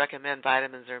use or recommend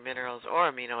vitamins or minerals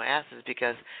or amino acids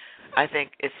because I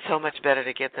think it's so much better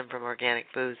to get them from organic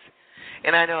foods.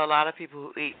 And I know a lot of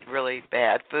people who eat really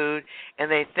bad food, and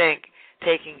they think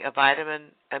taking a vitamin,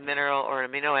 a mineral, or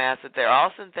an amino acid, they're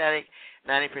all synthetic,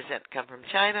 90% come from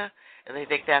China, and they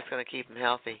think that's going to keep them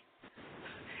healthy.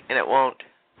 And it won't.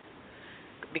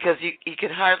 Because you can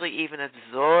hardly even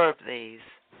absorb these.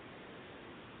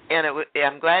 And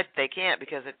I'm glad they can't,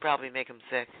 because it'd probably make them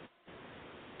sick.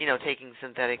 Taking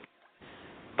synthetic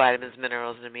vitamins,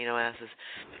 minerals, and amino acids.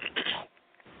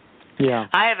 Yeah.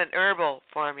 I have an herbal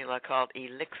formula called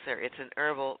Elixir. It's an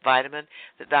herbal vitamin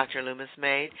that Dr. Loomis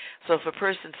made. So if a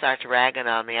person starts ragging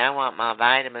on me, I want my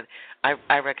vitamin,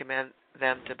 I recommend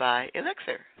them to buy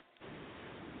Elixir,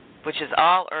 which is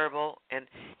all herbal, and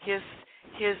his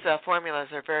formulas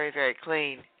are very, very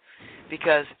clean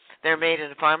because they're made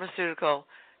in a pharmaceutical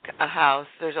house.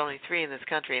 There's only 3 in this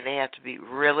country, and they have to be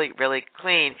really, really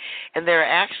clean. And there are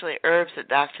actually herbs that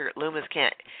Dr. Loomis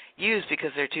can't use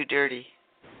because they're too dirty.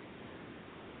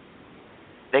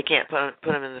 They can't put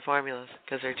them in the formulas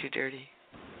because they're too dirty.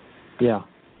 Yeah.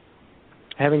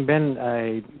 Having been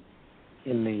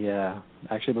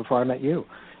actually before I met you,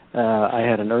 I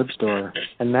had an herb store,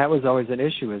 and that was always an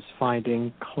issue, is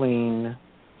finding clean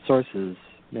sources,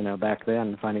 back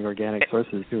then, finding organic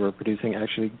sources who were producing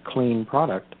actually clean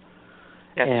product.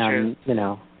 That's and, true.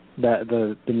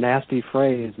 The nasty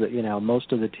phrase that,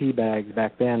 most of the tea bags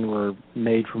back then were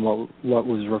made from what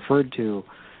was referred to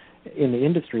in the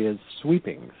industry as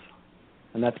sweepings.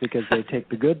 And that's because they take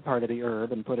the good part of the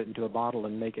herb and put it into a bottle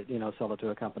and make it, sell it to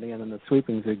a company, and then the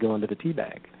sweepings would go into the tea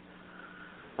bag.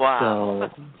 Wow.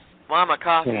 So, well, I'm a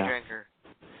coffee drinker.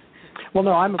 Well,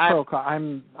 no, I'm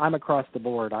across the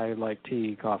board. I like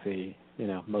tea, coffee,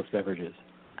 most beverages.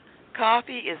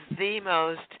 Coffee is the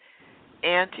most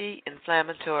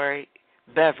anti-inflammatory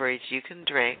beverage you can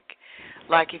drink.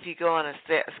 Like if you go on a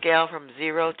scale from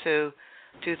 0 to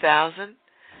 2,000,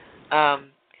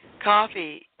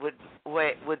 coffee would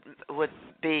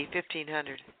be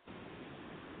 1,500.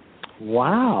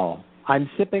 Wow. I'm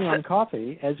sipping on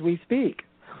coffee as we speak.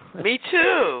 Me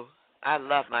too. I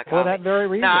love my coffee. For that very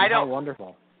reason. Now, how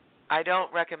wonderful. I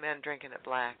don't recommend drinking it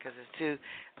black because it's too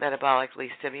metabolically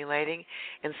stimulating.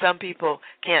 And some people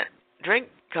can't drink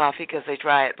coffee because they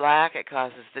try it black. It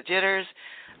causes the jitters.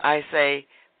 I say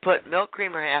Put milk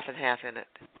creamer half and half in it,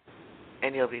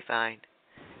 and you'll be fine.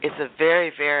 It's a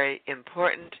very, very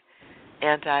important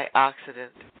antioxidant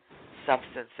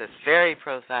substance that's very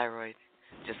pro-thyroid,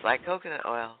 just like coconut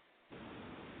oil.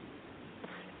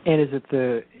 And is it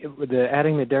the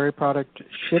adding the dairy product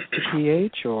shifts the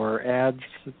pH or adds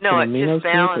No, it amino just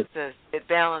balances. It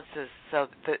balances so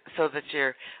that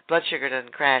your blood sugar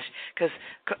doesn't crash. Because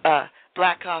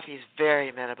black coffee is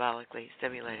very metabolically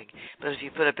stimulating. But if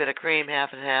you put a bit of cream, half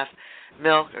and half,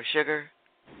 milk or sugar,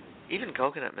 even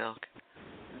coconut milk,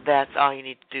 that's all you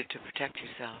need to do to protect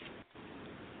yourself.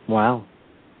 Wow.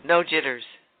 No jitters.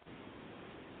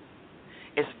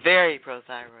 It's very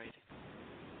pro-thyroid.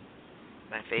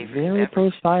 My favorite. Very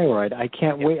pro-thyroid. I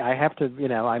can't Yep. wait. I have to,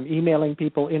 I'm emailing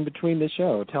people in between the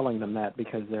show telling them that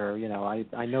because they're,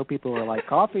 I know people who are like,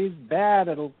 coffee's bad,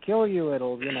 it'll kill you,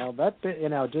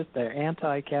 just they're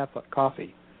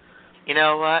anti-coffee. You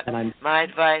know what? And My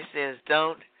advice is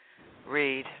don't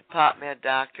read PopMed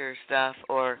doctor stuff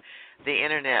or the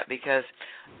internet because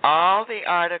all the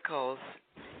articles,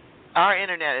 our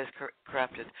internet is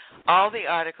corrupted. All the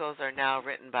articles are now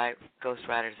written by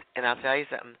ghostwriters. And I'll tell you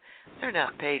something, they're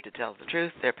not paid to tell the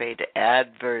truth. They're paid to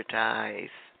advertise.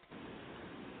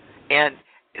 And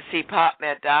see,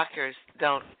 PopMed doctors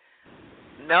don't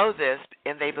know this,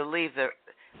 and they believe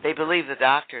the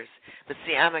doctors. But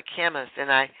see, I'm a chemist,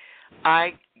 and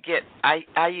I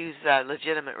use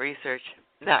legitimate research,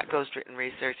 not ghostwritten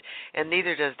research, and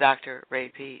neither does Dr. Ray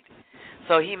Pete.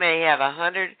 So he may have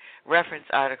 100 reference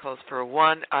articles for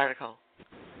one article,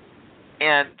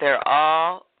 and they're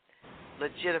all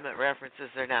legitimate references.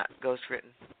 They're not ghostwritten.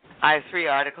 I have 3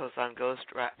 articles on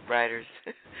ghostwriters.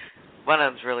 One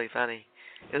of them's really funny.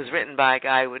 It was written by a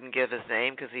guy who wouldn't give his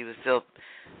name because he was still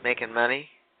making money,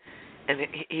 and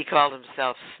he called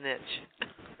himself Snitch.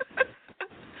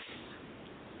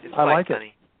 It's I like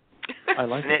funny. it. I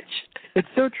like Snitch. it. It's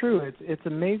so true. It's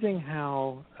amazing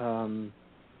how,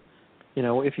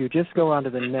 if you just go onto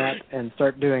the net and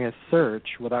start doing a search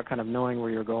without kind of knowing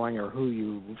where you're going or who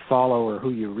you follow or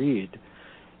who you read,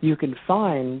 you can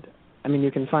find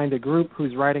a group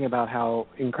who's writing about how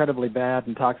incredibly bad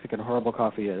and toxic and horrible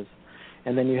coffee is.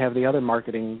 And then you have the other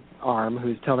marketing arm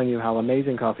who's telling you how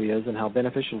amazing coffee is and how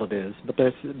beneficial it is. But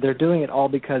they're doing it all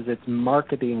because it's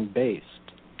marketing based.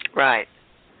 Right.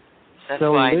 That's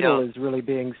so why little is really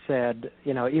being said,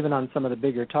 even on some of the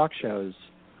bigger talk shows.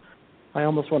 I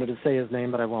almost wanted to say his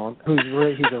name, but I won't. He's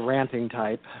a ranting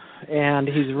type. And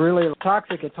he's really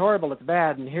toxic, it's horrible, it's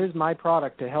bad, and here's my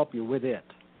product to help you with it.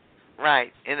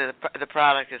 Right. And the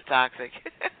product is toxic.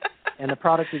 And the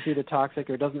product is either toxic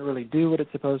or doesn't really do what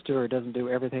it's supposed to or doesn't do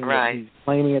everything right. that he's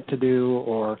claiming it to do.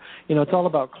 Or, it's all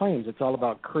about claims. It's all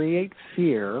about create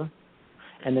fear,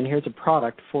 and then here's a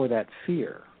product for that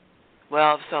fear.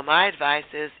 Well, so my advice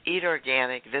is eat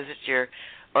organic. Visit your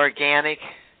organic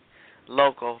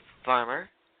local farmer.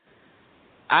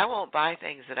 I won't buy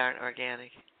things that aren't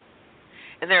organic.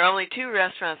 And there are only 2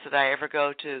 restaurants that I ever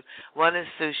go to. One is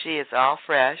sushi. It's all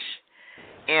fresh.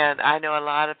 And I know a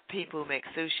lot of people who make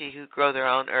sushi who grow their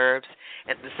own herbs.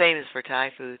 And the same is for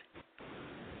Thai food.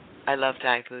 I love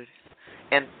Thai food.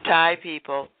 And Thai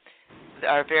people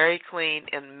are very clean,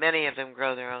 and many of them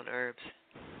grow their own herbs.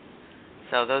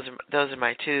 So those are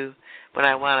my 2. When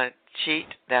I want to cheat,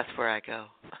 that's where I go.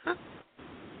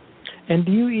 And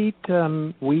do you eat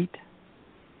wheat?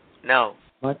 No.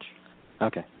 Much?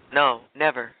 Okay. No,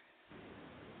 never.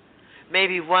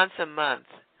 Maybe once a month.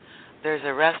 There's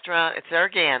a restaurant, it's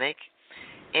organic,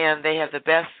 and they have the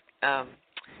best,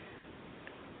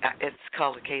 it's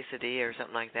called a quesadilla or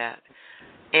something like that.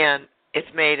 And it's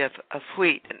made of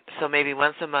wheat. So maybe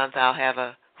once a month I'll have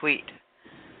a wheat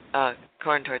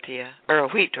corn tortilla, or a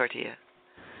wheat tortilla.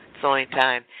 It's the only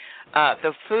time.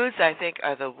 The foods I think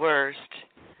are the worst,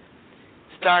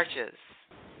 starches,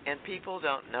 and people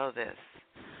don't know this,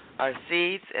 are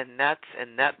seeds and nuts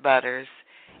and nut butters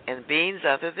and beans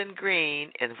other than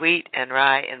green and wheat and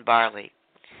rye and barley.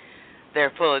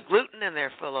 They're full of gluten and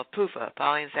they're full of PUFA,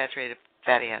 polyunsaturated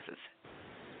fatty acids.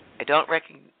 I don't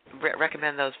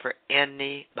recommend those for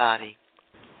anybody.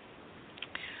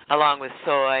 Along with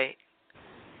soy,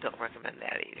 don't recommend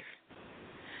that either.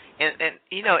 And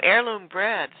heirloom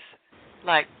breads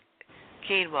like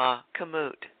quinoa,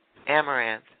 kamut,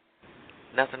 amaranth,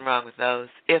 nothing wrong with those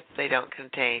if they don't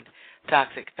contain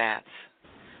toxic fats.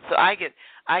 So I get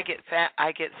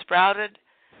sprouted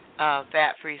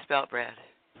fat-free spelt bread.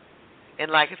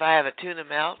 And like if I have a tuna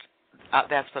melt,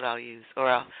 that's what I'll use, or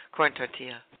a corn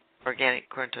tortilla, organic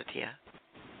corn tortilla.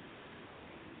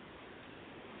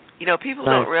 People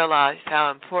don't realize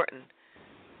how important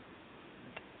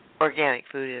organic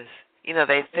food is.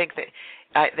 They think that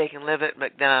they can live at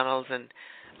McDonald's, and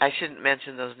I shouldn't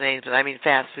mention those names, but I mean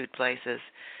fast food places,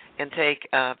 and take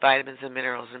vitamins and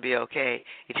minerals and be okay.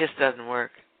 It just doesn't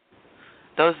work.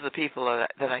 Those are the people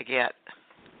that I get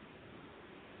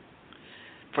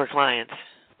for clients.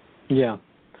 Yeah.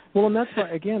 Well, and that's why,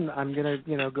 again, I'm going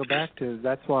to, go back to,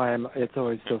 that's why it's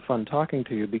always so fun talking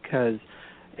to you, because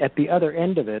at the other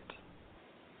end of it,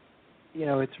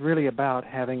 it's really about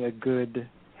having a good,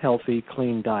 healthy,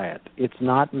 clean diet. It's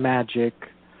not magic.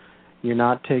 You're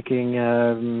not taking,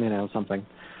 something.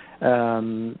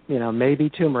 Maybe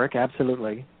turmeric,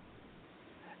 absolutely.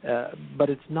 But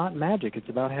it's not magic. It's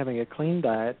about having a clean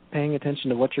diet, paying attention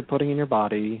to what you're putting in your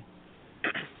body,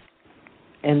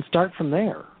 and start from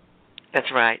there. That's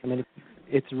right. I mean,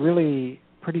 it's really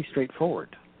pretty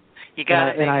straightforward. You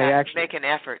got to make an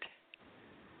effort.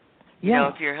 Yeah.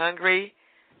 If you're hungry,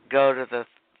 go to the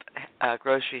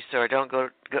grocery store. Don't go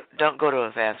to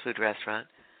a fast food restaurant.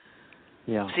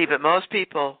 Yeah. See, but most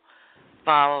people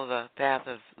follow the path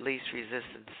of least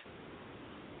resistance.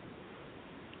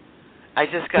 I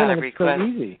just got a request. So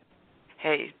easy.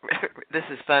 Hey, this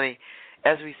is funny.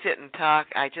 As we sit and talk,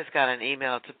 I just got an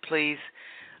email to please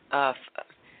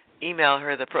email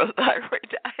her the pro-thyroid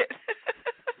diet.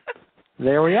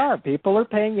 There we are. People are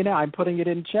paying, I'm putting it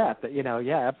in chat, but,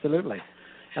 yeah, absolutely.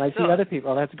 And I see other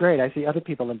people, that's great. I see other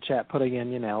people in chat putting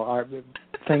in, our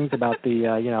things about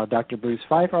the, Dr. Bruce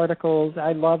Fife articles.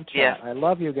 I love chat. Yes. I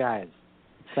love you guys.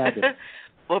 It's fabulous.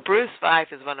 Well, Bruce Fife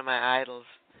is one of my idols.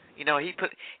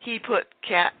 He put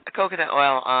coconut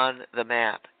oil on the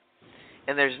map,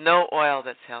 and there's no oil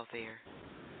that's healthier.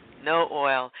 No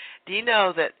oil. Do you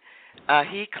know that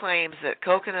he claims that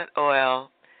coconut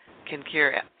oil can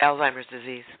cure Alzheimer's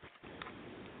disease?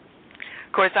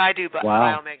 Of course, I do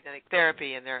biomagnetic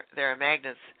therapy, and there are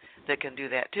magnets that can do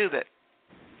that too.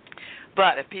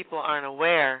 But if people aren't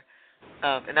aware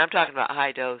of, and I'm talking about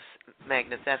high-dose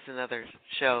magnets, that's another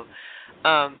show.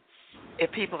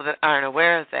 If people that aren't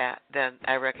aware of that, then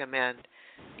I recommend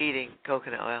eating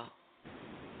coconut oil.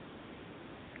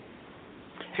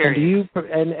 Period.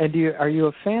 And are you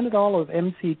a fan at all of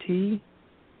MCT,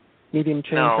 medium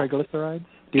chain triglycerides?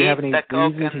 Do you have any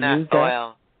reason to use that?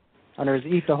 Oil. Or is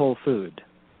eat the whole food?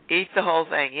 Eat the whole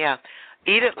thing, yeah.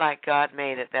 Eat it like God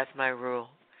made it. That's my rule.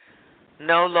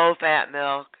 No low-fat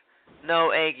milk, no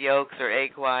egg yolks or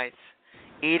egg whites.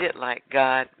 Eat it like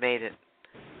God made it.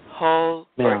 Whole,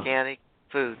 organic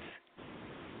foods.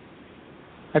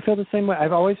 I feel the same way.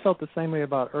 I've always felt the same way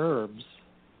about herbs,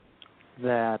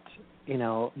 that,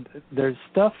 there's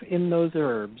stuff in those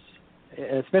herbs,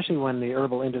 especially when the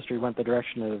herbal industry went the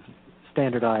direction of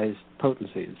standardized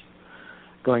potencies,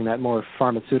 going that more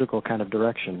pharmaceutical kind of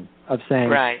direction of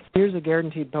saying, here's a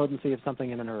guaranteed potency of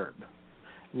something in an herb.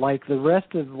 Like the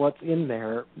rest of what's in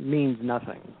there means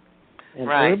nothing. And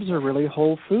herbs are really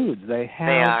whole foods. There's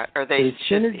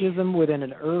synergism within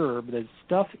an herb. There's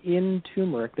stuff in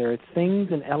turmeric. There are things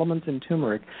and elements in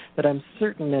turmeric that I'm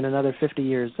certain in another 50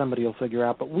 years somebody will figure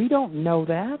out. But we don't know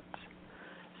that.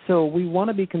 So we want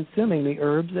to be consuming the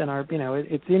herbs, and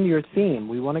it's in your theme.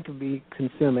 We want to be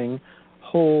consuming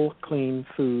whole, clean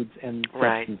foods and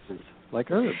substances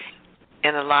like herbs.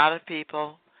 And a lot of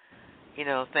people,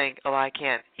 think, I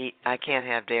can't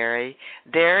have dairy.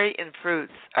 Dairy and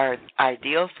fruits are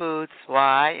ideal foods.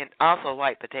 Why? And also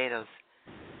white potatoes.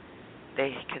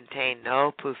 They contain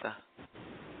no PUFA.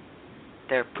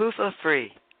 They're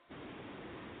PUFA-free.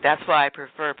 That's why I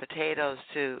prefer potatoes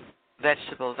to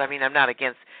vegetables. I mean, I'm not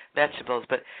against vegetables,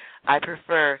 but I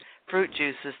prefer fruit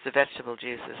juices to vegetable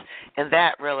juices. And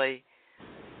that really,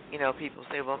 people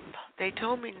say, well, they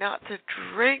told me not to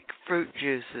drink fruit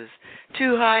juices.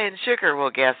 Too high in sugar. Well,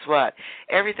 guess what?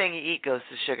 Everything you eat goes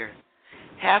to sugar.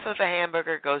 Half of a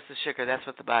hamburger goes to sugar. That's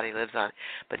what the body lives on.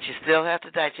 But you still have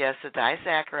to digest the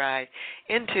disaccharide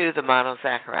into the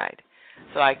monosaccharide.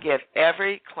 So I give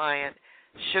every client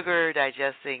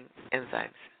sugar-digesting enzymes,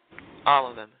 all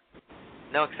of them,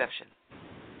 no exception.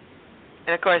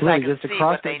 And, of course, I can see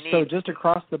what they need. So just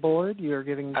across the board, you're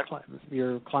giving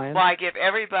your clients? Well, I give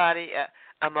everybody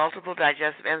a multiple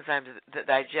digestive enzymes that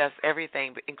digest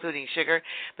everything, including sugar.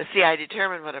 But, see, I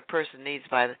determine what a person needs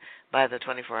by the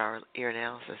 24-hour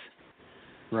urinalysis.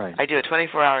 Right. I do a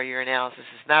 24-hour urinalysis.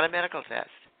 It's not a medical test.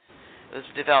 It was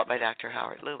developed by Dr.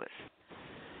 Howard Loomis.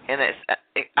 And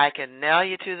I can nail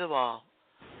you to the wall.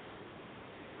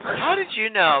 How did you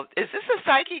know? Is this a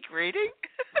psychic reading?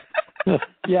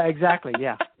 Yeah, exactly.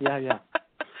 Yeah. So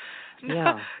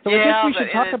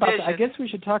I guess we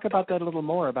should talk about that a little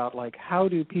more, about like how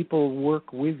do people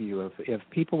work with you? If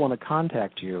people want to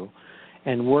contact you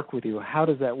and work with you, how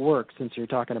does that work, since you're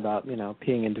talking about,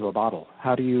 peeing into a bottle?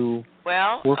 How do you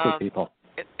work with people?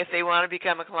 if they want to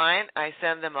become a client, I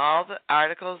send them all the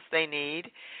articles they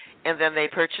need, and then they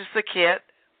purchase the kit.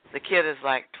 The kit is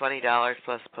like $20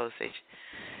 plus postage.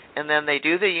 And then they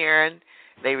do the urine,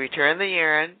 they return the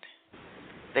urine,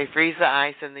 they freeze the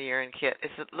ice in the urine kit.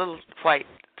 It's a little white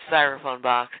styrofoam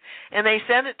box. And they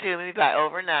send it to me by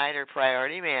overnight or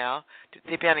priority mail,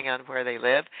 depending on where they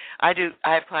live. I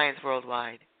have clients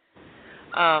worldwide.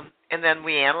 And then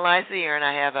we analyze the urine.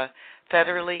 I have a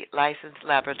federally licensed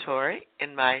laboratory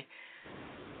in my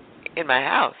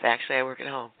house. Actually, I work at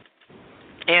home.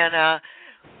 And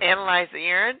analyze the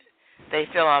urine. They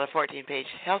fill out a 14-page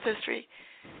health history,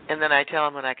 and then I tell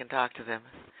them when I can talk to them.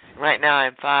 Right now,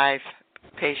 I'm 5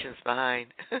 patients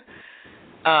behind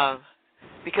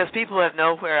because people have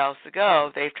nowhere else to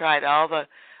go. They've tried all the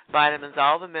vitamins,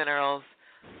 all the minerals,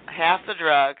 half the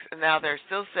drugs, and now they're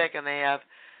still sick and they have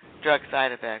drug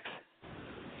side effects.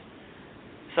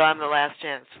 So I'm the last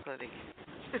chance clinic.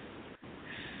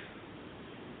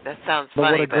 That sounds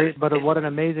funny, but what an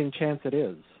amazing chance it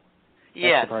is.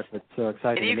 Yes. That's the part that's so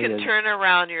exciting. And you can turn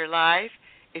around your life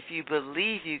if you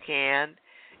believe you can,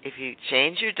 if you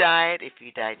change your diet, if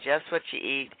you digest what you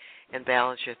eat, and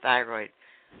balance your thyroid.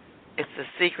 It's the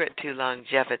secret to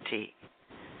longevity.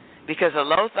 Because a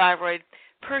low thyroid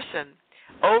person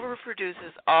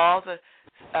overproduces all the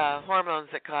hormones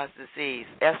that cause disease: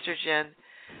 estrogen,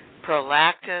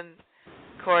 prolactin,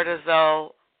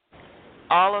 cortisol.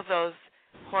 All of those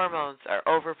hormones are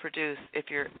overproduced if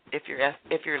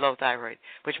you're low thyroid,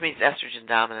 which means estrogen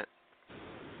dominant.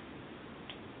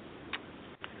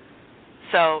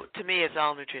 So to me, it's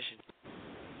all nutrition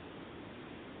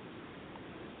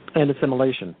and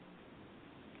assimilation.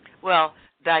 Well,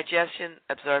 digestion,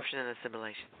 absorption, and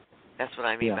assimilation. That's what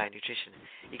I mean by nutrition.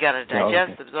 You got to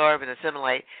digest, absorb, and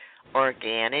assimilate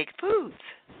organic foods.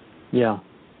 Yeah,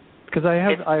 because I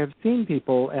have seen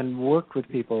people and worked with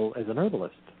people as an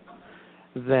herbalist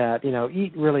that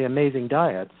eat really amazing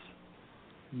diets,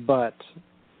 but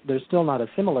they're still not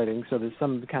assimilating. So there's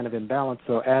some kind of imbalance.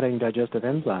 So adding digestive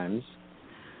enzymes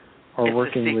or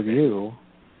working with you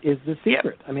is the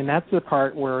secret. Yep. I mean, that's the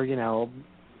part where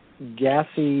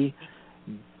gassy.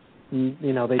 They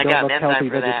don't look healthy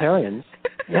vegetarians.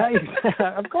 Yeah,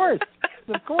 of course.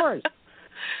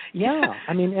 Yeah,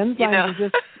 I mean, enzymes are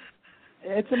just.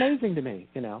 It's amazing to me,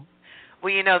 Well,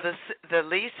 the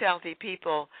least healthy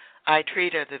people I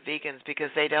treat are the vegans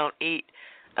because they don't eat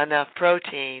enough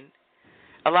protein.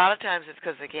 A lot of times it's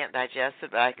because they can't digest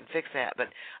it, but I can fix that. But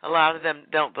a lot of them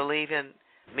don't believe in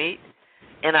meat,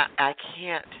 and I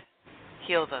can't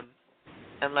heal them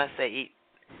unless they eat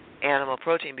animal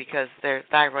protein because their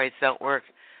thyroids don't work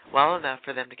well enough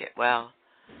for them to get well.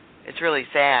 It's really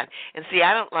sad. And see,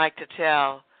 I don't like to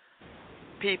tell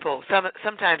people,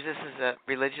 sometimes this is a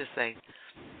religious thing.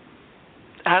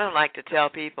 I don't like to tell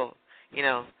people, you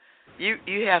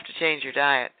have to change your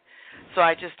diet. So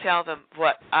I just tell them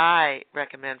what I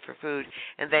recommend for food,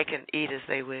 and they can eat as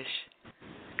they wish.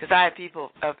 Because I have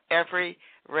people of every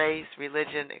race,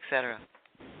 religion, etc.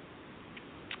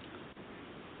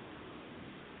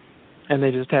 And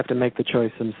they just have to make the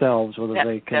choice themselves whether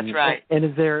they can. That's right.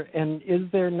 And there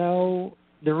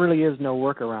really is no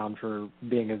workaround for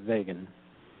being a vegan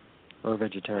or a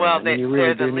vegetarian? Well, you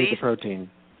really do need the protein.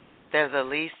 They're the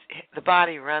least. The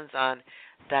body runs on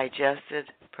digested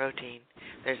protein.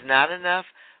 There's not enough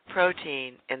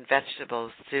protein in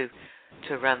vegetables to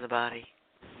run the body.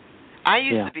 I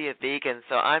used to be a vegan,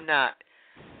 so I'm not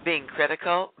being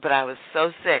critical, but I was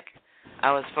so sick,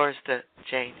 I was forced to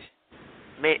change.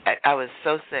 I was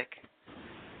so sick.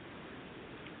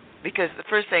 Because the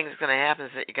first thing that's going to happen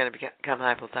is that you're going to become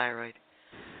hypothyroid.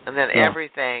 And then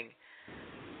everything,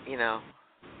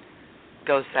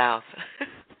 goes south.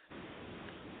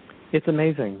 It's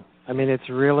amazing. I mean, it's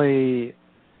really,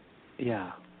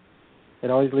 it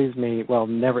always leaves me,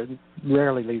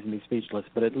 rarely leaves me speechless,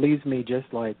 but it leaves me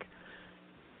just like,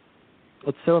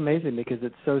 it's so amazing because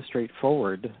it's so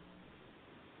straightforward.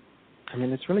 I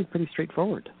mean, it's really pretty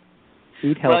straightforward.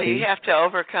 Eat healthy. Well, you have to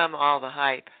overcome all the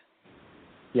hype.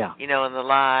 Yeah. And the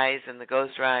lies and the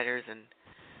ghostwriters, and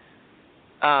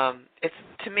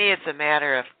to me it's a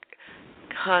matter of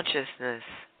consciousness.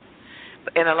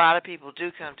 And a lot of people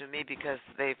do come to me because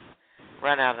they've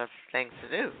run out of things to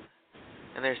do,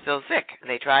 and they're still sick. And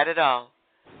they tried it all.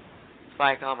 That's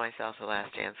why I call myself the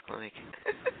Last Chance Clinic.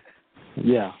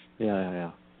 Yeah.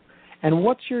 And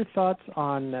what's your thoughts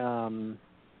on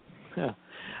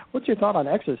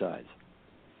exercise?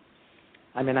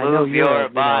 I mean, I know your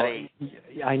body.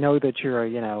 I know that you're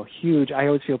a huge. I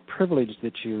always feel privileged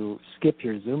that you skip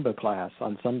your Zumba class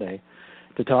on Sunday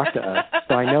to talk to us.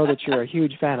 So I know that you're a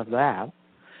huge fan of that.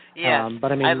 Yes,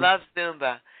 but I mean, I love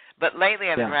Zumba, But lately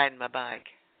I've been riding my bike.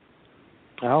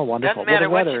 Oh, wonderful. Doesn't matter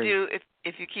what you do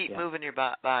if you keep moving your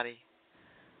body.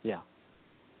 Yeah.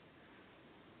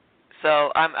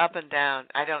 So I'm up and down.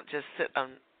 I don't just sit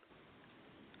on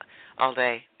all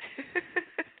day.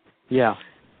 Yeah.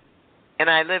 And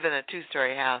I live in a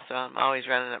 2-story house, so I'm always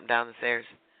running up and down the stairs.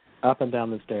 Up and down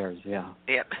the stairs, yeah.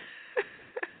 Yep.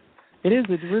 It is.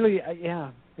 It's really,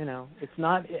 it's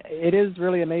not, it is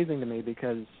really amazing to me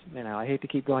because, I hate to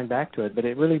keep going back to it, but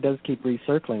it really does keep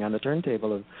recircling on the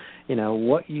turntable of,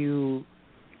 what you,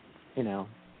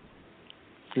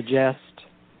 suggest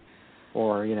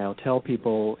or, tell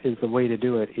people is the way to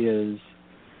do it is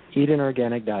eat an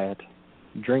organic diet,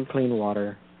 drink clean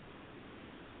water,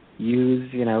 use,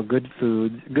 good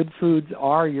foods. Good foods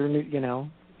are your,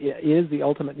 is the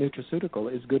ultimate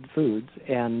nutraceutical, is good foods.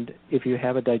 And if you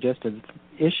have a digestive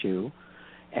issue,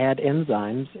 add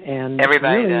enzymes. And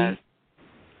everybody really, does.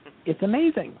 It's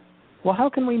amazing. Well, how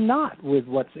can we not with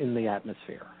what's in the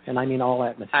atmosphere? And I mean all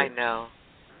atmosphere. I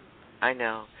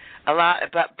know. A lot,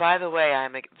 but by the way,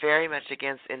 I'm very much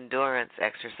against endurance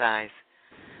exercise.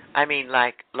 I mean,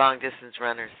 like long-distance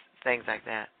runners, things like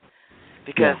that.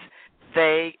 Because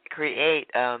they create,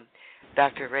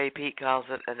 Dr. Ray Peat calls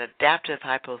it an adaptive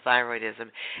hypothyroidism.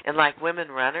 And like women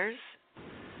runners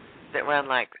that run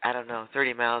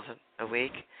 30 miles a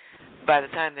week, by the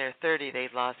time they're 30,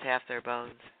 they've lost half their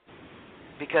bones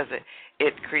because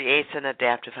it creates an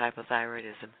adaptive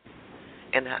hypothyroidism.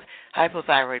 And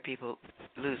hypothyroid people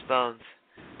lose bones.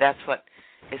 That's what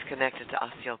is connected to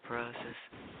osteoporosis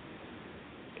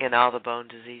and all the bone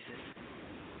diseases.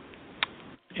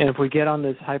 And if we get on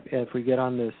this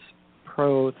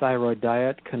pro-thyroid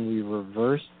diet, can we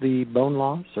reverse the bone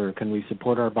loss, or can we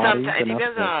support our bodies? Sometimes it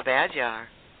depends on how bad you are.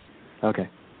 Okay.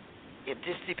 It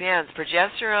just depends.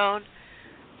 Progesterone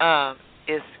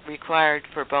is required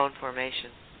for bone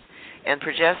formation, and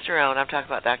progesterone. I'm talking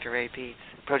about Dr. Ray Peat's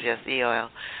Progest-E oil.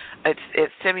 It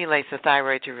stimulates the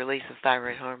thyroid to release the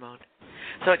thyroid hormone.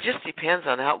 So it just depends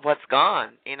on what's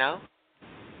gone,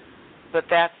 But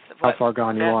that's how far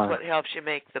gone you are. That's what helps you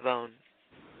make the bone.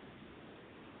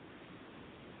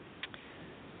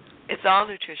 It's all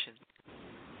nutrition.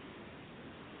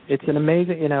 It's an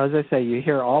amazing, as I say, you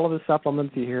hear all of the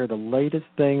supplements, you hear the latest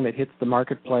thing that hits the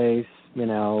marketplace,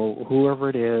 whoever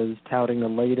it is, touting the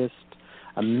latest,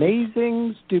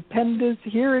 amazing, stupendous,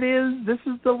 here it is, this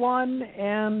is the one,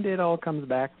 and it all comes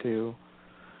back to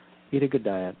eat a good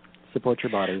diet, support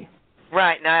your body.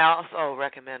 Right, and I also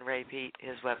recommend Ray Peat,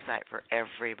 his website for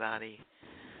everybody.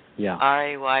 Yeah.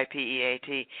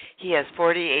 RAYPEAT. He has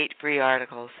 48 free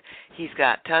articles. He's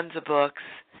got tons of books.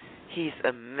 He's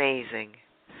amazing.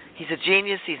 He's a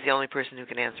genius. He's the only person who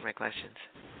can answer my questions.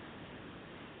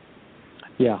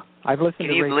 Yeah, I've listened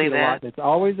to Ray Peat a lot. It's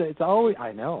always.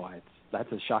 I know.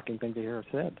 That's a shocking thing to hear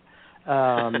said.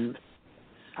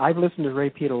 I've listened to Ray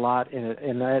Peat a lot,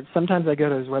 and sometimes I go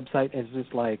to his website, and it's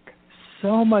just like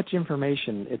so much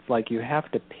information. It's like you have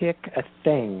to pick a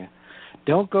thing.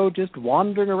 Don't go just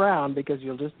wandering around because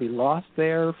you'll just be lost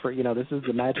there for, this is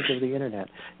the magic of the Internet.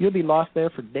 You'll be lost there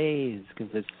for days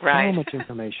because there's so much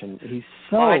information. He's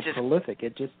so prolific.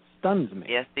 It just stuns me.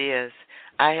 Yes, he is.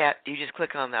 You just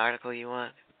click on the article you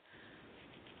want.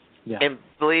 Yeah. And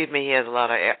believe me, he has a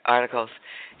lot of articles.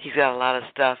 He's got a lot of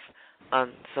stuff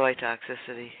on soy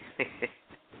toxicity.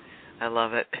 I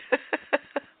love it.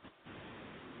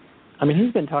 I mean,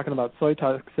 he's been talking about soy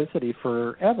toxicity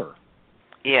forever.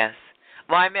 Yes.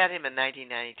 Well, I met him in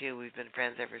 1992. We've been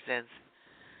friends ever since.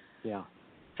 Yeah.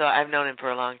 So I've known him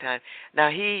for a long time. Now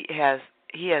he has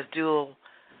dual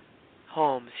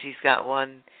homes. He's got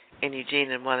one in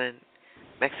Eugene and one in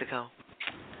Mexico.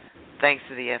 Thanks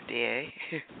to the FDA.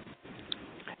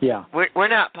 Yeah. We're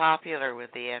not popular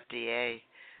with the FDA,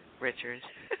 Richard.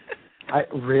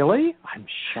 Really? I'm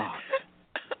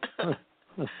shocked.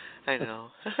 I know.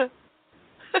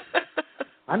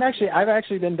 I've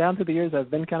actually been down through the years. I've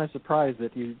been kind of surprised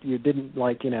that you didn't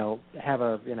have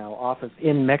a office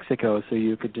in Mexico so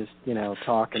you could just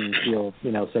talk and feel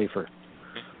safer.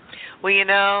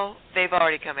 Well, they've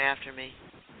already come after me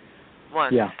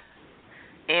once. Yeah.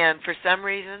 And for some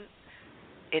reason,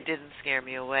 it didn't scare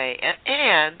me away.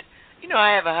 And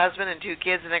I have a husband and 2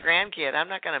 kids and a grandkid. I'm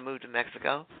not going to move to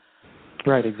Mexico.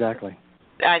 Right. Exactly.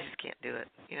 I just can't do it.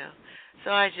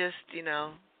 So I just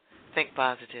think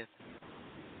positive.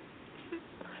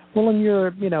 Well, and you're,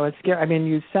 it's scary. I mean,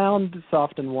 you sound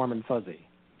soft and warm and fuzzy.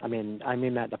 I mean that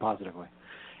in a positive way.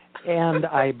 And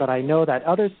but I know that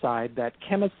other side, that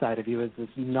chemist side of you, is this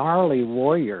gnarly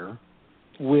warrior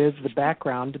with the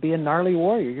background to be a gnarly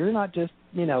warrior. You're not just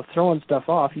throwing stuff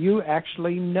off. You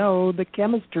actually know the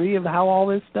chemistry of how all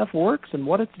this stuff works and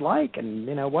what it's like and,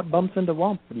 what bumps into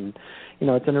what. And,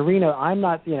 it's an arena. I'm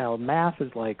not, math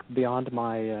is like beyond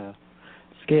my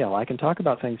scale. I can talk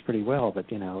about things pretty well,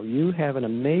 but, you have an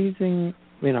amazing,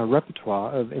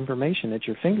 repertoire of information at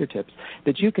your fingertips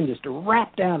that you can just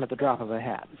wrap down at the drop of a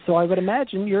hat. So I would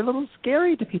imagine you're a little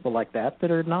scary to people like that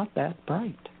are not that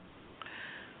bright.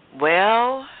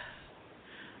 Well,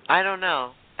 I don't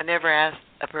know. I never asked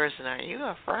a person, are you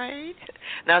afraid?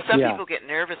 Now, some people get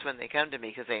nervous when they come to me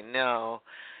because they know,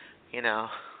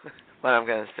 what I'm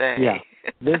going to say. Yeah,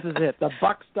 this is it. The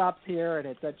buck stops here, and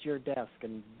it's at your desk,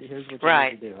 and here's what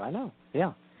you need to do. I know,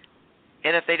 yeah.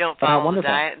 And if they don't follow the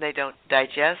diet and they don't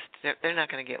digest, they're not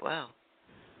going to get well.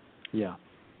 Yeah.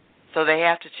 So they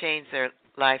have to change their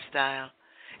lifestyle.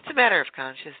 It's a matter of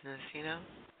consciousness,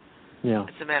 Yeah.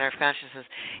 It's a matter of consciousness.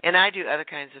 And I do other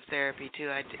kinds of therapy, too.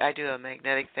 I do a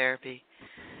magnetic therapy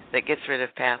that gets rid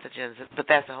of pathogens, but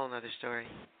that's a whole other story.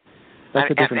 That's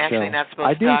a different I'm actually show. not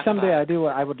supposed to talk someday. about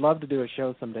it. I would love to do a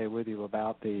show someday with you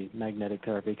about the magnetic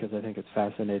therapy because I think it's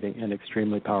fascinating and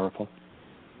extremely powerful.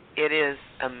 It is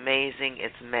amazing.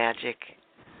 It's magic.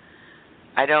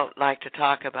 I don't like to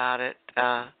talk about it,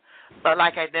 but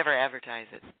I'd never advertise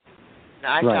it.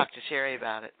 Now, I've talked to Sherry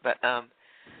about it, but,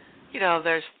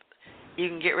 you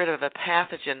can get rid of a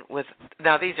pathogen with,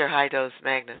 now these are high-dose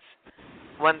magnets,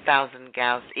 1,000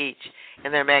 Gauss each,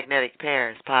 and they're magnetic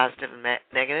pairs, positive and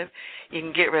negative. You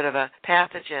can get rid of a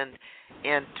pathogen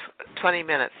in 20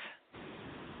 minutes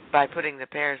by putting the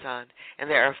pairs on, and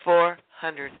there are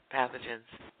 400 pathogens.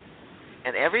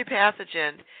 And every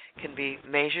pathogen can be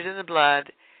measured in the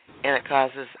blood, and it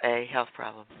causes a health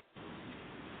problem.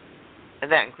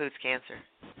 And that includes cancer.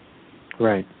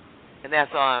 Right. And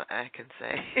that's all I can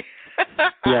say.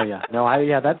 Yeah. No,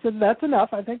 that's enough.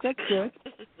 I think that's good.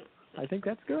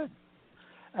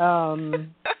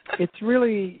 It's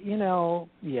really,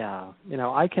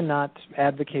 I cannot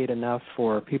advocate enough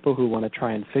for people who want to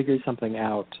try and figure something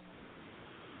out.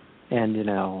 And,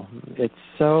 it's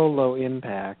so low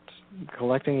impact,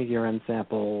 collecting a urine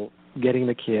sample, getting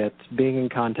the kit, being in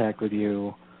contact with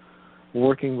you,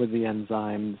 working with the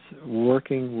enzymes,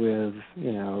 working with,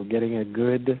 getting a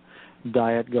good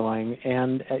diet going.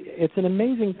 And it's an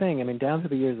amazing thing. I mean, down through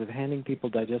the years of handing people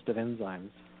digestive enzymes,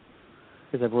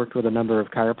 because I've worked with a number of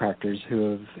chiropractors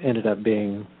who have ended up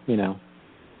being,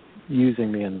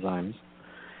 using the enzymes.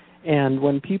 And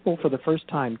when people for the first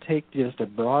time take just a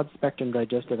broad-spectrum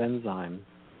digestive enzyme,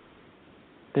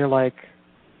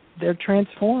 they're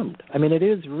transformed. I mean, it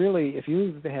is really, if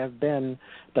you have been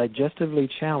digestively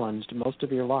challenged most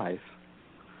of your life,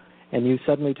 and you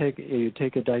suddenly take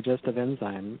a digestive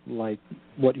enzyme like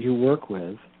what you work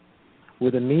with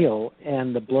a meal,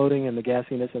 and the bloating and the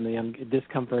gassiness and the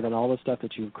discomfort and all the stuff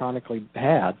that you've chronically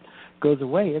had goes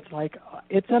away,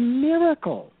 it's a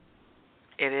miracle.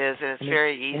 It is, and it's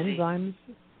very easy. Enzymes,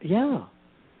 yeah.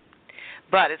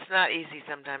 But it's not easy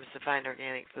sometimes to find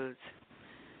organic foods,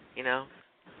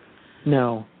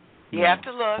 No. You have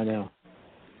to look. I know.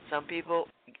 Some people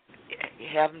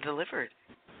have them delivered.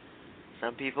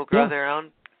 Some people grow their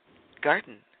own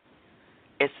garden.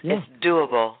 It's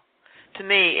doable. To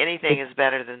me, anything is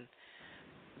better than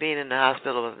being in the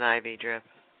hospital with an IV drip.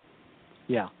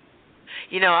 Yeah.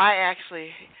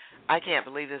 I can't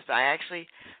believe this, but I actually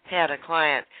had a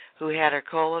client who had her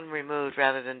colon removed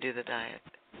rather than do the diet.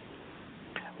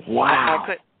 Wow.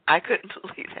 I couldn't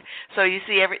believe that. So you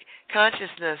see, every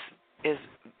consciousness is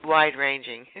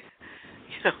wide-ranging.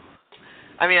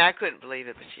 I couldn't believe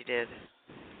it, but she did.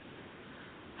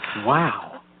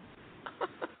 Wow.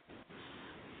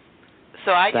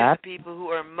 So I use people who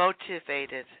are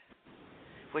motivated,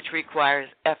 which requires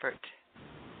effort.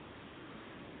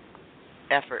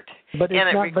 But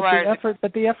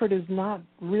the effort is not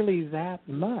really that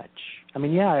much. I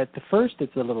mean, at the first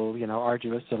it's a little,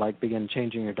 arduous to begin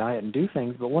changing your diet and do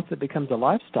things, but once it becomes a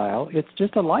lifestyle, it's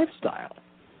just a lifestyle.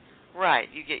 Right,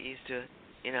 you get used to it,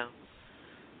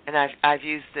 And I've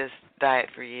used this diet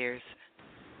for years,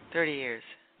 30 years.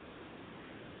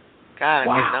 God,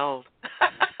 I'm getting old.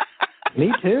 Me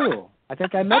too. I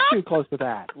think I met you close to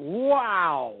that.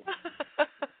 Wow.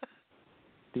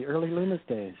 The early Loomis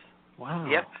days. Wow.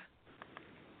 Yep.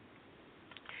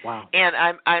 Wow. And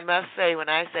I must say, when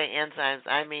I say enzymes,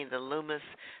 I mean the Loomis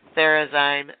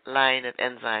Therazyme line of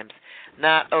enzymes,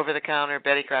 not over-the-counter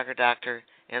Betty Crocker doctor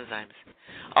enzymes.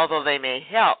 Although they may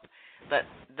help, but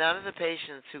none of the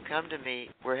patients who come to me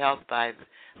were helped by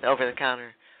the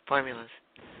over-the-counter formulas.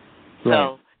 Right.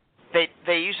 So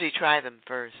they usually try them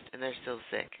first, and they're still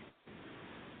sick.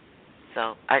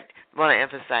 So I want to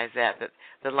emphasize that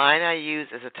the line I use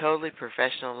is a totally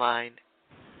professional line.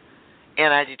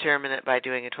 And I determine it by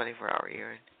doing a 24-hour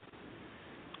urine.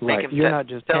 Right. You're not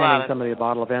just handing somebody a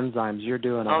bottle of enzymes. You're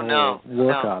doing a whole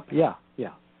workup. No.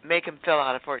 Yeah. Make them fill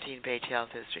out a 14-page health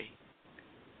history.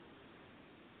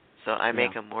 So I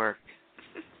make them work.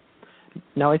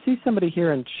 Now, I see somebody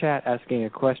here in chat asking a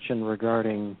question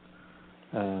regarding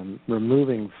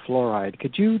removing fluoride.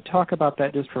 Could you talk about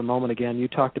that just for a moment again? You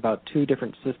talked about two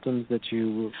different systems that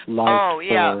you like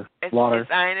for water.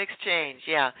 It's ion exchange,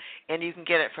 and you can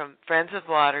get it from Friends of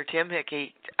Water, Tim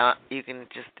Hickey. You can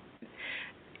just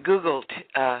Google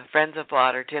Friends of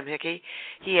Water, Tim Hickey.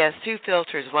 He has two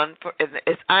filters. One for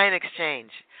it's ion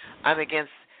exchange. I'm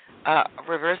against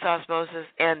reverse osmosis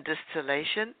and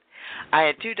distillation. I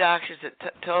had two doctors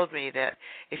that told me that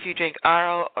if you drink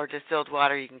RO or distilled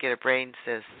water, you can get a brain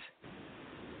cyst.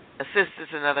 A cyst is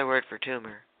another word for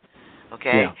tumor.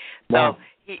 Okay? Yeah. Wow.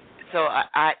 So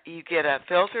you get a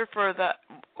filter for the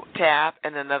tap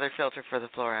and another filter for the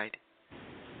fluoride.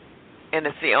 And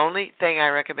it's the only thing I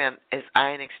recommend is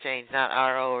ion exchange, not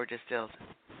RO or distilled.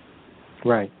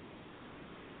 Right.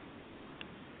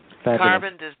 Fabulous.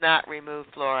 Carbon does not remove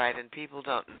fluoride, and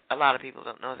a lot of people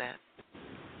don't know that.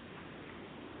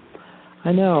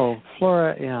 I know.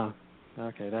 Fluoride,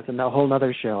 Okay, that's a whole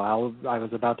other show. I was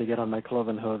about to get on my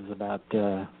cloven hooves about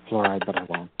fluoride, but I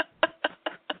won't.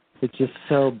 It's just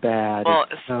so bad. Well,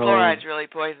 fluoride's really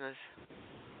poisonous.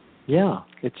 Yeah,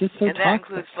 it's just so toxic. And that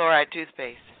includes fluoride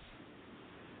toothpaste.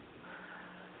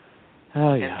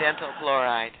 Oh, yeah. And dental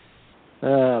fluoride.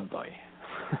 Oh, boy.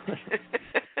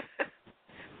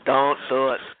 Don't do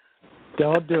it.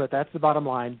 Don't do it. That's the bottom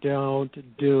line. Don't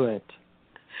do it.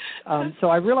 So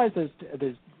I realize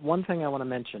there's one thing I want to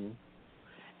mention,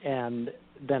 and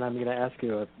then I'm going to ask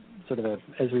you as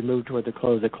we move toward a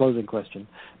closing question.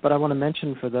 But I want to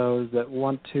mention for those that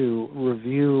want to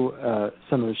review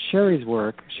some of Sherry's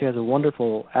work, she has a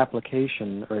wonderful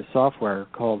application or software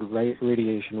called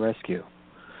Radiation Rescue,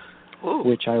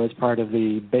 which I was part of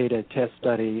the beta test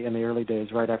study in the early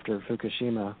days right after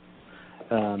Fukushima.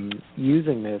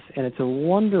 Using this, and it's a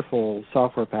wonderful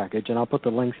software package, and I'll put the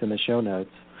links in the show notes,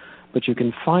 but you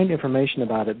can find information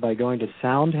about it by going to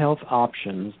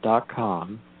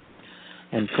soundhealthoptions.com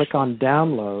and click on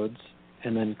downloads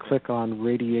and then click on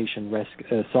radiation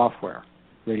software.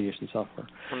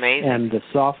 Amazing. And the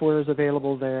software is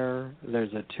available there.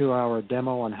 There's a 2-hour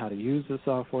demo on how to use the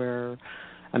software.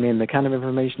 I mean, the kind of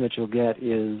information that you'll get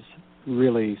is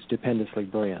really stupendously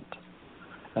brilliant.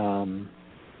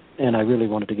 And I really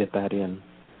wanted to get that in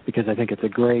because I think it's a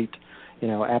great,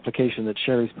 application that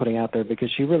Sherry's putting out there because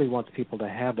she really wants people to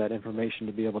have that information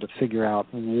to be able to figure out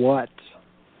what.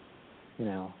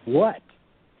 And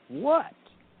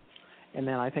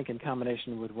then I think in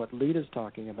combination with what Lita's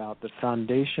talking about, the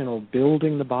foundational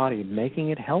building the body, making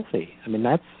it healthy. I mean,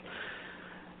 that's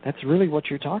really what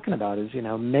you're talking about is,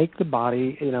 make the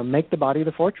body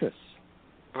the fortress.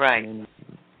 Right. And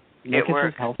make it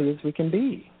as healthy as we can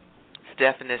be.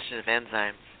 Definition of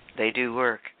enzymes. They do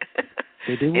work.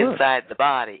 They do work inside the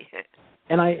body.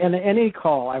 And any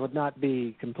call, I would not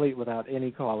be complete without any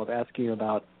call of asking you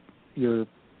about your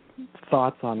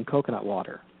thoughts on coconut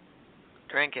water.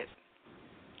 Drink it.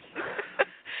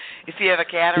 If you have a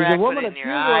cataract, put it in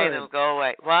your eye and it'll go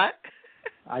away. What?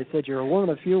 I said you're a woman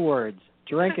of few words.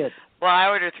 Drink it. Well, I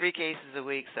order 3 cases a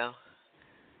week, so.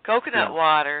 Coconut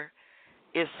water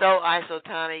is so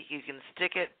isotonic you can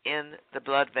stick it in the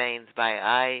blood veins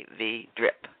by IV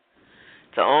drip.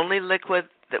 It's the only liquid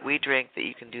that we drink that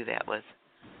you can do that with.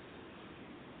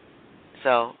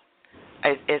 So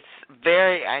it's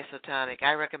very isotonic.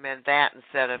 I recommend that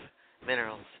instead of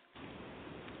minerals.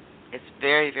 It's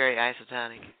very, very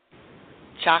isotonic.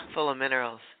 Chock full of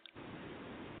minerals.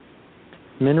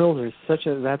 Minerals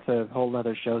are that's a whole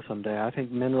other show someday. I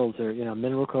think minerals are,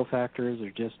 mineral cofactors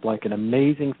are just like an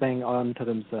amazing thing unto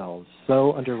themselves.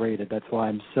 So underrated. That's why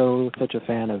I'm such a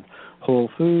fan of whole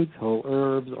foods, whole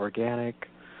herbs, organic.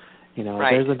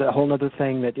 There's a whole other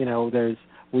thing that,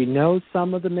 we know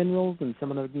some of the minerals and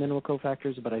some of the mineral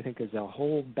cofactors, but I think there's a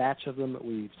whole batch of them that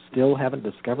we still haven't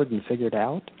discovered and figured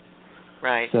out.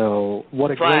 Right. So what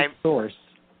a great source.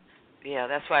 Yeah,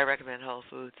 that's why I recommend whole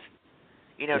foods.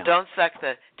 Don't suck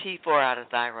the T4 out of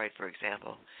thyroid, for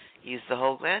example. Use the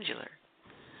whole glandular.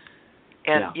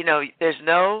 And, there's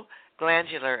no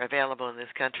glandular available in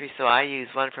this country, so I use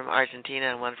one from Argentina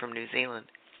and one from New Zealand.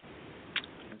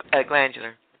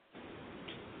 Glandular.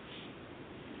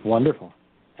 Wonderful.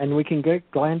 And we can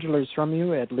get glandulars from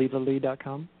you at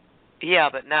LitaLee.com? Yeah,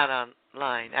 but not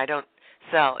online. I don't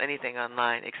sell anything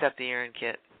online except the urine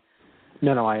kit.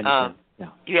 No, I understand.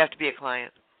 You have to be a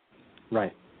client.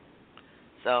 Right.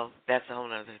 So that's a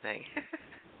whole other thing.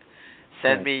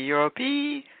 Send me your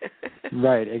pee.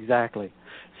 Right, exactly.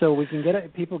 So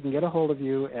people can get a hold of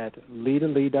you at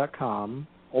LitaLee.com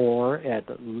or at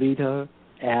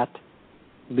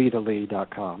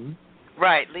Lita@LitaLee.com.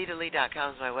 Right,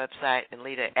 LitaLee.com is my website, and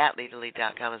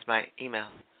Lita@LitaLee.com is my email.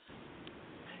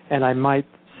 And I might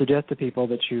suggest to people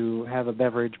that you have a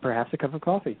beverage, perhaps a cup of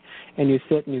coffee, and you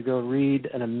sit and you go read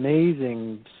an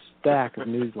amazing stack of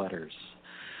newsletters.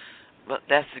 Well,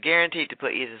 that's guaranteed to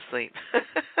put you to sleep.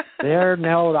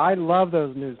 I love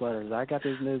those newsletters. I got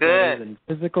those newsletters in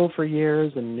physical for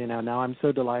years, and now I'm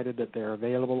so delighted that they're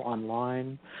available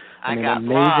online. I mean, got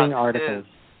amazing blogs, articles.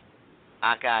 Too.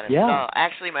 I got it. Yeah. So,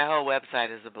 actually, my whole website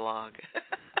is a blog.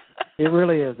 It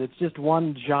really is. It's just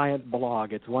one giant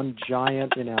blog. It's one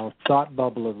giant, thought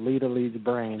bubble of Lita Lee's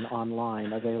brain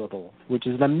online available, which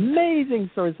is an amazing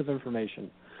source of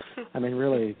information. I mean,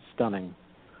 really stunning.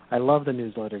 I love the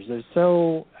newsletters. They're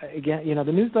so, again,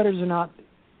 the newsletters are not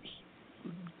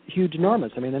huge,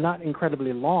 enormous. I mean, they're not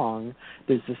incredibly long.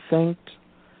 They're succinct.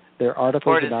 They're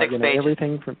articles about,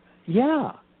 everything from,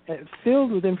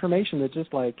 filled with information that's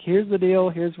just like, here's the deal,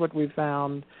 here's what we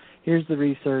found, here's the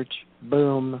research,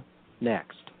 boom,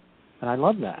 next. And I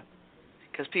love that.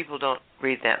 Because people don't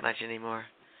read that much anymore.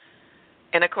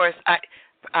 And, of course,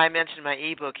 I mentioned my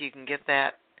e-book. You can get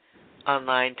that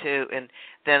online, too. And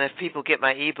then if people get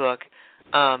my e-book,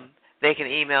 they can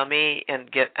email me and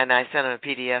I send them a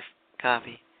PDF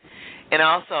copy. And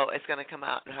also, it's going to come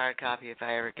out in hard copy if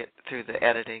I ever get through the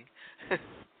editing.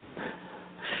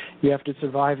 You have to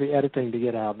survive the editing to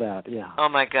get out that, yeah. Oh,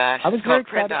 my gosh. I was very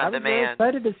demand.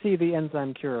 excited to see the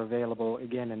Enzyme Cure available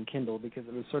again in Kindle because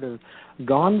it was sort of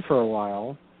gone for a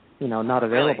while, not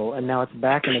available, Really? and now it's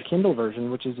back in a Kindle version,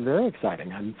 which is very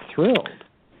exciting. I'm thrilled.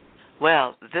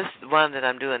 Well, this one that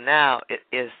I'm doing now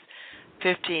is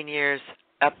 15 years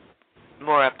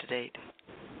more up to date.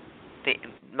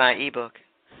 My e-book.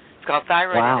 It's called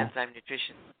Thyroid and Enzyme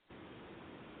Nutrition.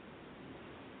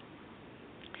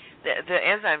 The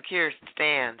Enzyme Cure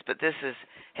stands, but this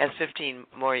has 15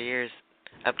 more years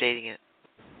updating it.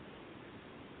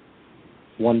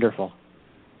 Wonderful.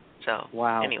 So,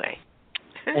 anyway.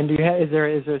 And is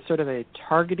there sort of a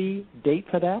targety date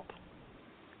for that?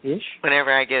 Ish?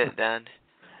 Whenever I get it done.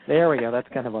 There we go. That's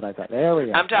kind of what I thought. There we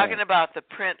go. I'm talking about the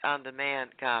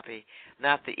print-on-demand copy,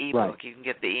 not the e-book. Right. You can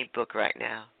get the e-book right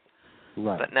now.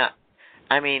 Right. But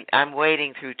I'm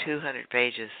wading through 200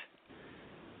 pages,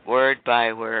 word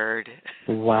by word.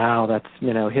 Wow, that's,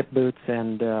 hip boots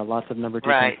and lots of number 2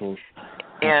 pencils.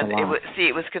 And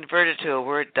it was converted to a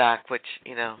Word doc, which,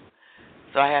 so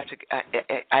I have to,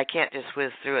 I can't just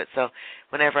whiz through it. So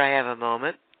whenever I have a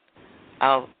moment,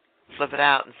 I'll flip it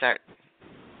out and start,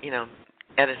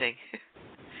 editing.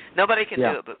 Nobody can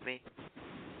do it but me.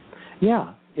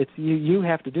 Yeah, it's you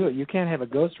have to do it. You can't have a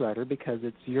ghostwriter because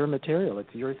it's your material,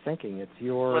 it's your thinking, it's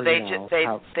your. Well,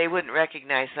 they wouldn't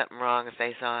recognize something wrong if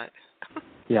they saw it.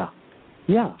 Yeah.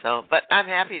 So, but I'm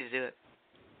happy to do it.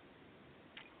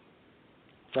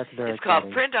 That's very. It's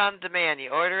called Print on Demand.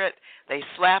 You order it, they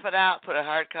slap it out, put a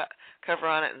hard cover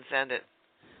on it, and send it,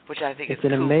 which I think is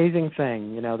cool. It's an amazing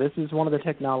thing. This is one of the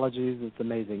technologies that's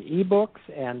amazing. E-books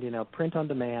and print on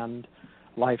demand,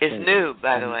 life-saving. It's new,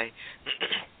 by the way.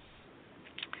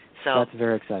 So that's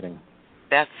very exciting.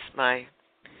 That's my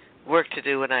work to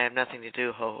do when I have nothing to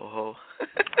do. Ho, ho, ho.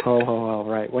 Ho, ho, ho,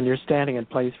 right. When you're standing in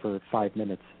place for 5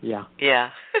 minutes. Yeah.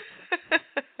 Yeah.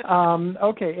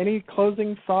 Okay. Any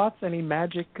closing thoughts? Any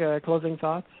magic closing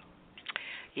thoughts?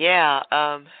 Yeah.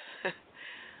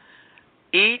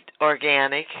 Eat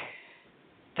organic.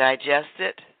 Digest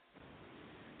it.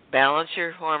 Balance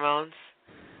your hormones.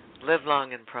 Live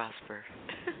long and prosper.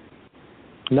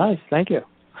 Nice. Thank you.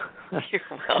 You're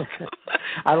welcome.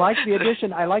 I like the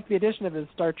addition. Of the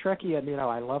Star Trekian.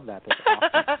 I love that. That's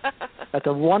awesome. That's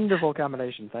a wonderful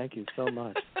combination. Thank you so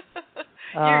much.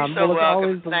 You're so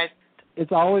welcome.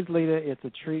 It's always, Lita. It's a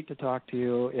treat to talk to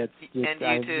you. And you too.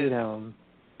 It's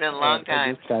been a long time.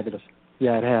 It's fabulous.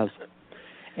 Yeah, it has.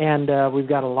 And we've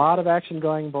got a lot of action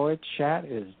going. Boy, chat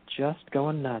is just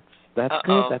going nuts. That's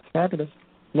good. That's fabulous.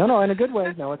 No, in a good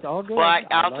way. No, it's all good. Well,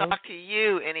 I'll talk to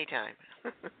you anytime.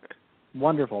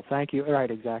 Wonderful. Thank you.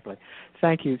 Right, exactly.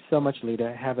 Thank you so much,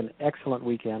 Lita. Have an excellent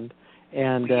weekend.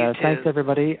 And thanks,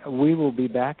 everybody. We will be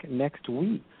back next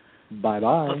week. Bye-bye.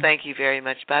 Well, thank you very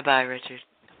much. Bye-bye, Richard.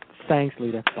 Thanks,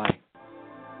 Lita. Bye.